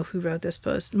even know who wrote this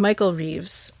post. Michael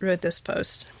Reeves wrote this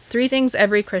post. 3 things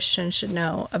every Christian should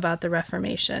know about the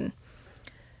Reformation.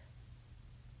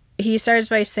 He starts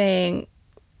by saying,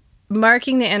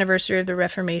 marking the anniversary of the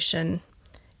Reformation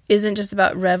isn't just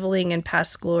about reveling in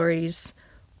past glories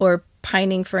or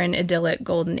pining for an idyllic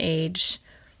golden age.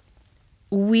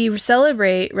 We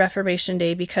celebrate Reformation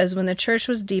Day because when the church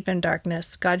was deep in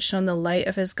darkness, God shone the light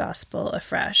of his gospel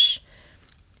afresh.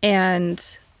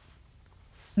 And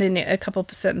then a couple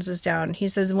sentences down, he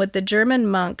says, what the German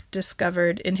monk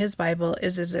discovered in his Bible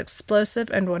is as explosive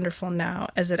and wonderful now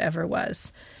as it ever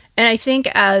was. And I think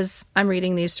as I'm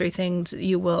reading these 3 things,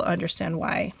 you will understand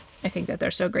why I think that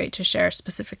they're so great to share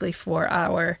specifically for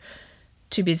our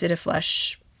too busy to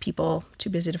flesh people, too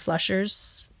busy to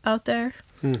fleshers out there.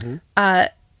 Mm-hmm.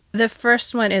 The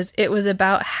first one is, it was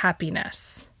about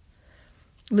happiness.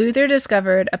 Luther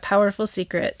discovered a powerful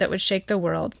secret that would shake the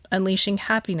world, unleashing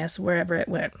happiness wherever it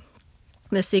went.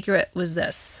 The secret was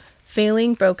this: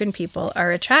 failing, broken people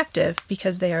are attractive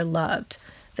because they are loved.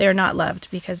 They are not loved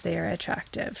because they are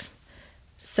attractive.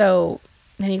 So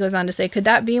then he goes on to say, could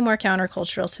that be more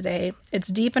countercultural today? It's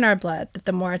deep in our blood that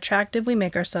the more attractive we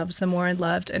make ourselves, the more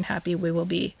loved and happy we will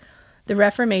be. The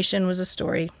Reformation was a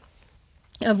story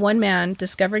of one man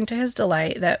discovering to his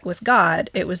delight that with God,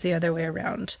 it was the other way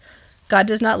around. God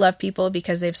does not love people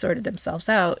because they've sorted themselves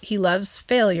out. He loves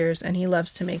failures, and he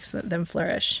loves to make them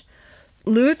flourish.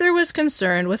 Luther was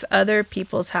concerned with other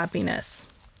people's happiness.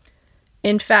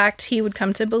 In fact, he would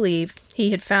come to believe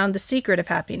he had found the secret of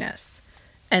happiness.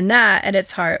 And that, at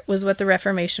its heart, was what the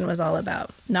Reformation was all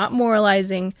about. Not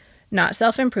moralizing, not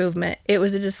self-improvement. It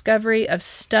was a discovery of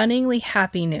stunningly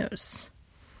happy news.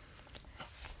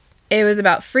 It was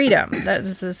about freedom. This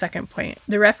is the second point.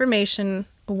 The Reformation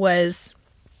was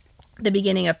the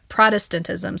beginning of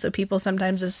Protestantism, so people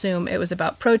sometimes assume it was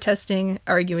about protesting,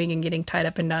 arguing, and getting tied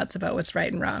up in knots about what's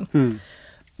right and wrong.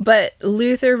 But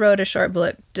Luther wrote a short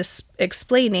book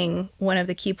explaining one of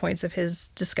the key points of his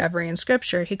discovery in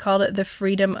Scripture. He called it the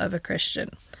freedom of a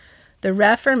Christian. The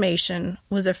Reformation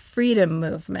was a freedom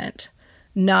movement,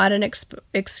 not an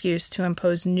excuse to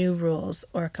impose new rules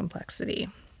or complexity.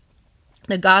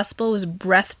 The gospel was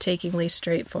breathtakingly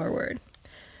straightforward,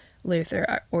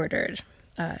 Luther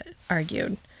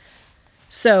argued.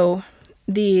 So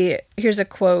here's a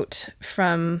quote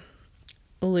from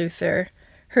Luther.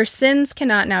 Her sins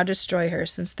cannot now destroy her,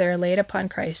 since they are laid upon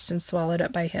Christ and swallowed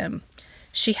up by him.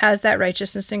 She has that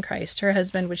righteousness in Christ, her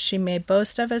husband, which she may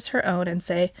boast of as her own, and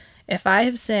say, if I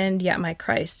have sinned, yet my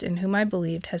Christ, in whom I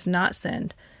believed, has not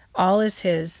sinned. All is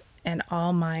his, and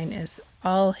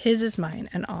all his is mine,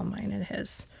 and all mine is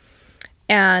his.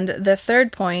 And the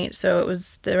third point, so it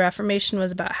was the Reformation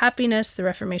was about happiness, the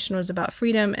Reformation was about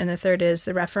freedom, and the third is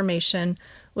the Reformation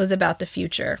was about the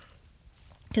future.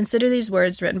 Consider these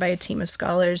words written by a team of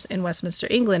scholars in Westminster,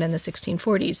 England in the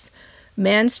 1640s.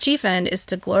 Man's chief end is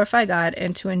to glorify God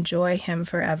and to enjoy him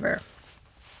forever.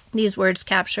 These words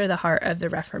capture the heart of the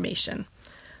Reformation.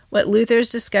 What Luther's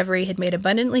discovery had made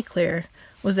abundantly clear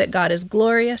was that God is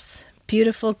glorious,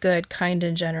 beautiful, good, kind,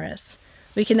 and generous.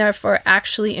 We can therefore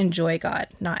actually enjoy God,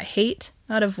 not hate,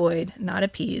 not avoid, not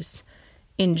appease.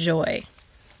 Enjoy.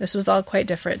 This was all quite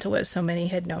different to what so many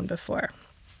had known before.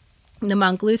 The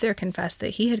monk Luther confessed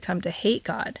that he had come to hate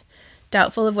God.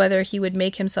 Doubtful of whether he would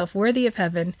make himself worthy of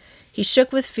heaven, he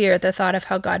shook with fear at the thought of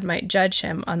how God might judge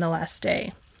him on the last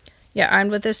day. Yet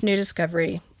armed with this new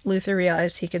discovery, Luther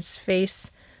realized he could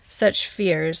face such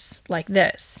fears like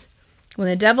this. When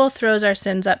the devil throws our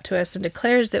sins up to us and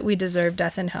declares that we deserve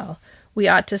death and hell, we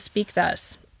ought to speak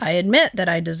thus: I admit that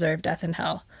I deserve death and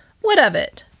hell. What of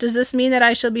it? Does this mean that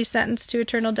I shall be sentenced to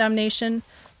eternal damnation?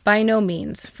 By no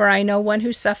means, for I know one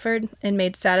who suffered and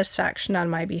made satisfaction on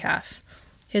my behalf.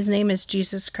 His name is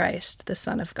Jesus Christ, the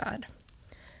Son of God.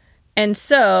 And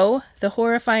so, the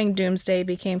horrifying doomsday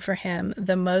became for him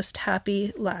the most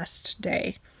happy last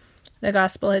day. The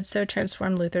gospel had so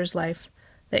transformed Luther's life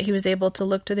that he was able to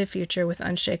look to the future with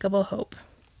unshakable hope,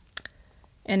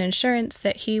 an assurance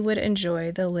that he would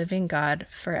enjoy the living God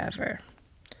forever.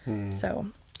 So,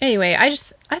 anyway, I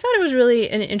thought it was really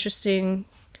an interesting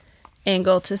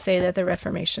angle to say that the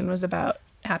Reformation was about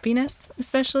happiness,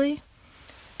 especially.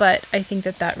 But I think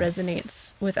that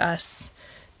resonates with us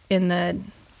in the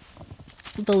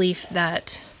belief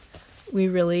that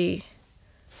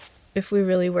if we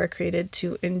really were created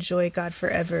to enjoy God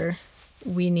forever,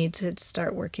 we need to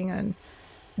start working on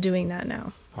doing that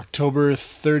now. October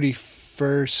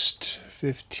 31st,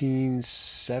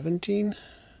 1517?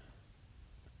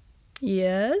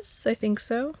 Yes, I think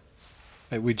so.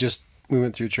 We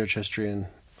went through church history in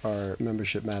our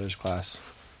Membership Matters class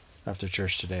after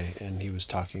church today, and he was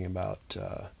talking about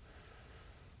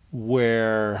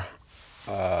where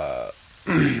our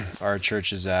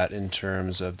church is at in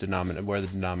terms of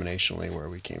denominationally where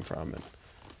we came from, and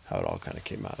how it all kind of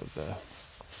came out of the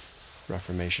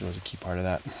Reformation was a key part of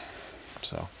that.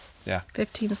 So, yeah.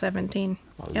 1517.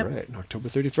 All right, October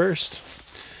 31st.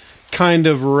 Kind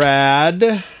of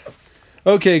rad.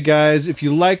 Okay, guys, if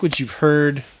you like what you've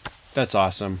heard, that's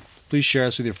awesome. Please share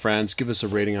us with your friends. Give us a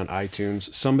rating on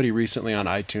iTunes. Somebody recently on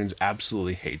iTunes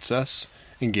absolutely hates us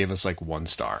and gave us like 1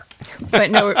 star.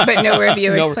 But no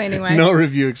review explaining why. No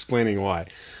review explaining why.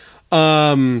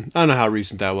 I don't know how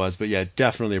recent that was, but yeah,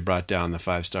 definitely brought down the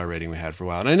 5-star rating we had for a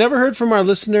while. And I never heard from our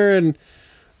listener in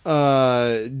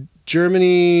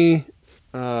Germany,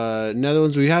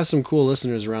 Netherlands. We have some cool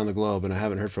listeners around the globe, and I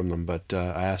haven't heard from them, but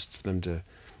I asked them to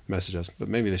message us, but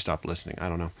maybe they stopped listening. I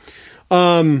don't know.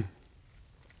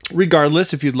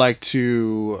 Regardless, if you'd like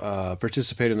to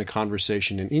participate in the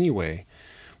conversation in any way,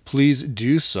 please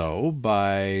do so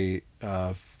by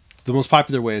the most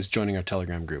popular way is joining our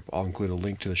Telegram group. I'll include a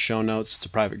link to the show notes. It's a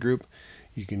private group.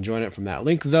 You can join it from that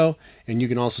link, though, and you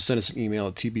can also send us an email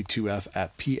at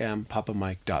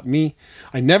tb2f@pmpapamike.me.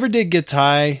 I never did get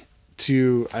Ty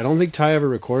to... I don't think Ty ever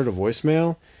recorded a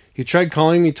voicemail. He tried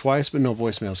calling me twice, but no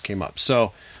voicemails came up.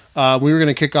 So we were going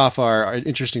to kick off our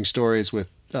interesting stories with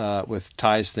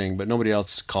Ty's thing, but nobody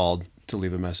else called to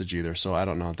leave a message either, so I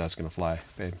don't know if that's going to fly,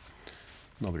 babe.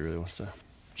 Nobody really wants to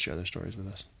share their stories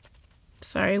with us.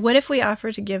 Sorry, what if we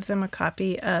offer to give them a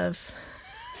copy of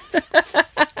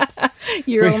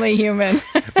You're Only Human?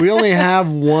 We only have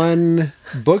one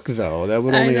book, though. That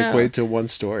would only equate to one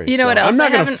story. You know what else? I'm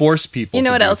not going to force people. You know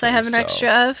to what else I have an though.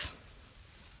 extra of?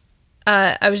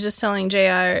 I was just telling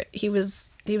JR, he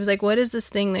was like, what is this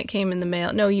thing that came in the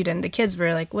mail? No, you didn't. The kids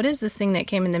were like, what is this thing that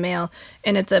came in the mail?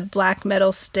 And it's a black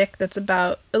metal stick that's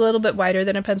about a little bit wider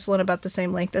than a pencil and about the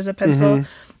same length as a pencil.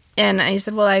 Mm-hmm. And I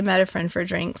said, well, I met a friend for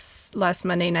drinks last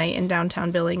Monday night in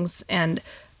downtown Billings, and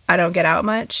I don't get out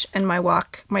much. And my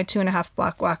 2.5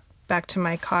 block walk back to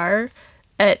my car,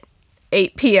 at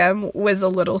 8 p.m. was a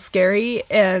little scary,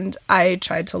 and I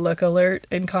tried to look alert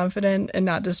and confident and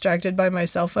not distracted by my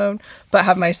cell phone, but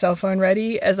have my cell phone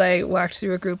ready as I walked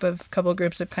through a couple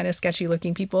groups of kind of sketchy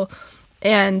looking people.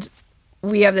 And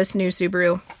we have this new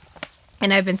Subaru,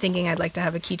 and I've been thinking I'd like to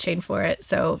have a keychain for it.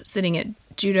 So sitting at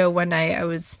Judo one night, I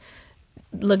was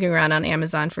looking around on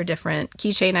Amazon for different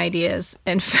keychain ideas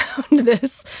and found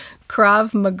this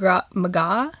Krav Maga.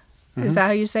 Mm-hmm. Is that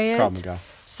how you say it? Krav Maga.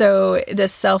 So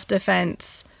this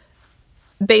self-defense,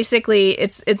 basically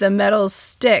it's a metal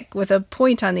stick with a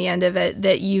point on the end of it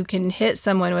that you can hit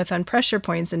someone with on pressure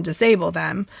points and disable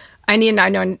them. I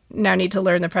now need to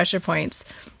learn the pressure points.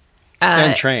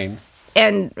 And train.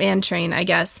 And train, I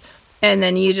guess. And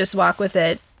then you just walk with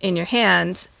it in your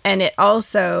hand, and it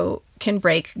also can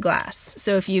break glass.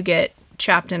 So if you get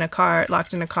trapped in a car,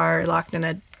 locked in a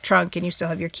trunk, and you still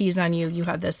have your keys on you, you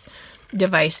have this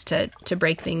device to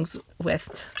break things with.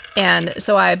 And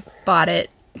so I bought it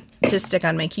to stick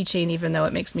on my keychain, even though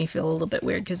it makes me feel a little bit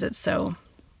weird because it's so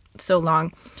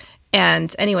long.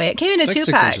 And anyway, it came in a 2-pack.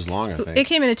 6 inches long, I think. It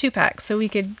came in a 2-pack, so we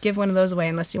could give one of those away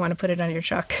unless you want to put it on your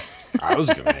truck. I was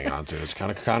going to hang on to it. It's kind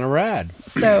of rad.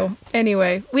 So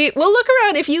anyway, we'll look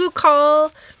around. If you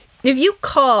call and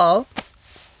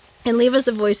leave us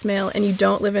a voicemail and you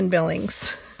don't live in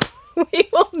Billings, we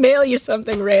will mail you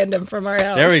something random from our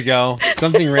house. There we go.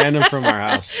 Something random from our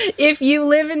house. If you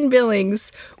live in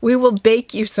Billings, we will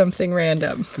bake you something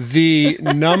random. The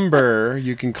number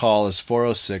you can call is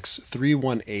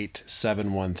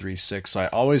 406-318-7136. So I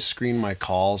always screen my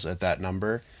calls at that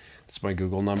number. It's my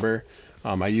Google number.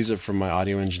 I use it for my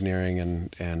audio engineering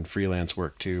and freelance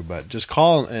work too. But just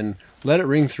call and let it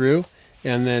ring through,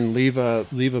 and then leave a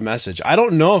message. I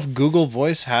don't know if Google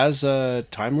Voice has a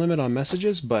time limit on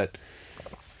messages, but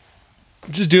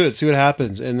just do it, see what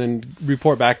happens, and then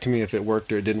report back to me if it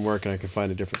worked or it didn't work, and I can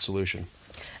find a different solution.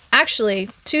 Actually,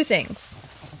 2 things.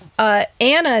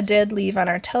 Anna did leave on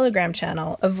our Telegram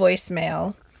channel a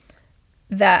voicemail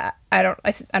that I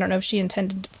don't know if she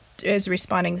is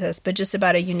responding to this, but just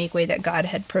about a unique way that God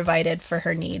had provided for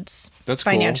her needs. That's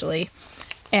financially, cool.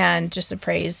 And just a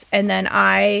praise. And then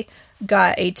I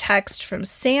got a text from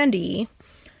Sandy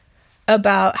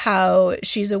about how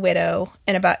she's a widow,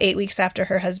 and about 8 weeks after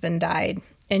her husband died,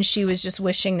 and she was just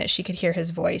wishing that she could hear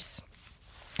his voice.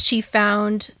 She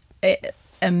found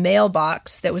a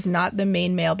mailbox that was not the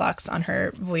main mailbox on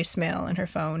her voicemail and her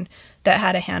phone that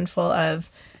had a handful of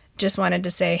just wanted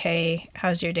to say, hey,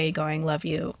 how's your day going? Love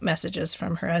you. Messages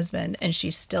from her husband. And she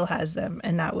still has them.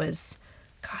 And that was,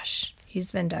 gosh,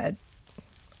 he's been dead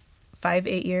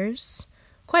 5-8 years.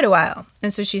 Quite a while.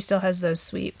 And so she still has those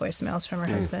sweet voicemails from her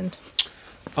husband.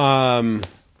 Yeah,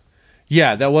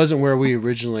 that wasn't where we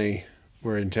originally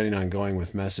were intending on going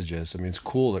with messages. I mean, it's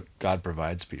cool that God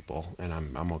provides people, and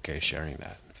I'm okay sharing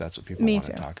that if that's what people want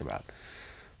to talk about.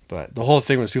 But the whole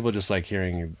thing was people just like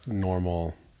hearing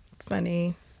normal,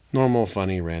 funny,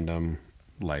 random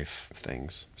life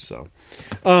things. So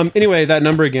anyway, that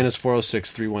number again is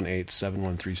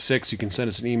 406-318-7136. You can send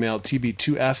us an email,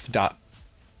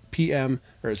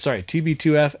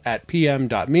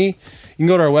 tb2f@pm.me. You can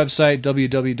go to our website,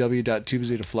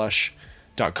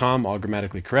 www.toobusytoflush.com, all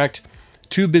grammatically correct.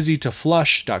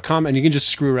 toobusytoflush.com, and you can just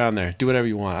screw around there. Do whatever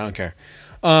you want. I don't care.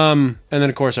 And then,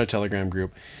 of course, our Telegram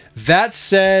group. That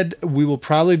said, we will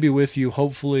probably be with you,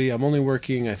 hopefully. I'm only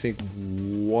working, I think,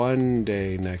 one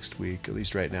day next week, at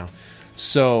least right now.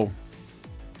 So,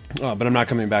 but I'm not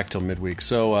coming back till midweek.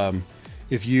 So,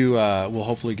 if you, we'll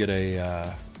hopefully get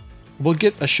we'll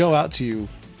get a show out to you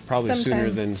probably sooner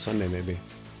than Sunday, maybe.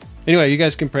 Anyway, you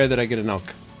guys can pray that I get an elk.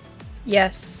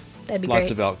 Yes, that'd be great.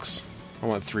 Lots of elks. I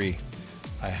want 3.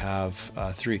 I have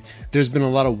 3. There's been a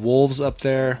lot of wolves up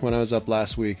there when I was up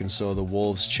last week, and so the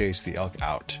wolves chased the elk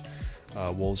out.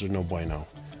 Wolves are no bueno.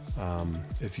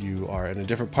 If you are in a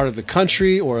different part of the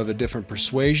country or of a different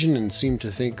persuasion and seem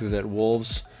to think that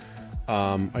wolves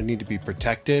need to be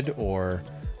protected or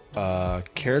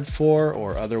cared for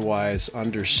or otherwise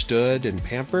understood and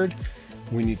pampered,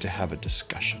 we need to have a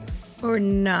discussion. Or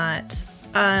not.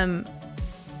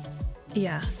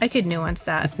 Yeah, I could nuance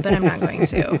that, but I'm not going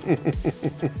to.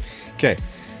 Okay,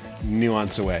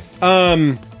 nuance away.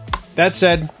 That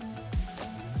said,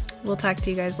 we'll talk to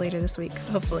you guys later this week,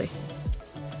 hopefully.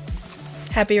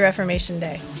 Happy Reformation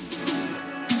Day.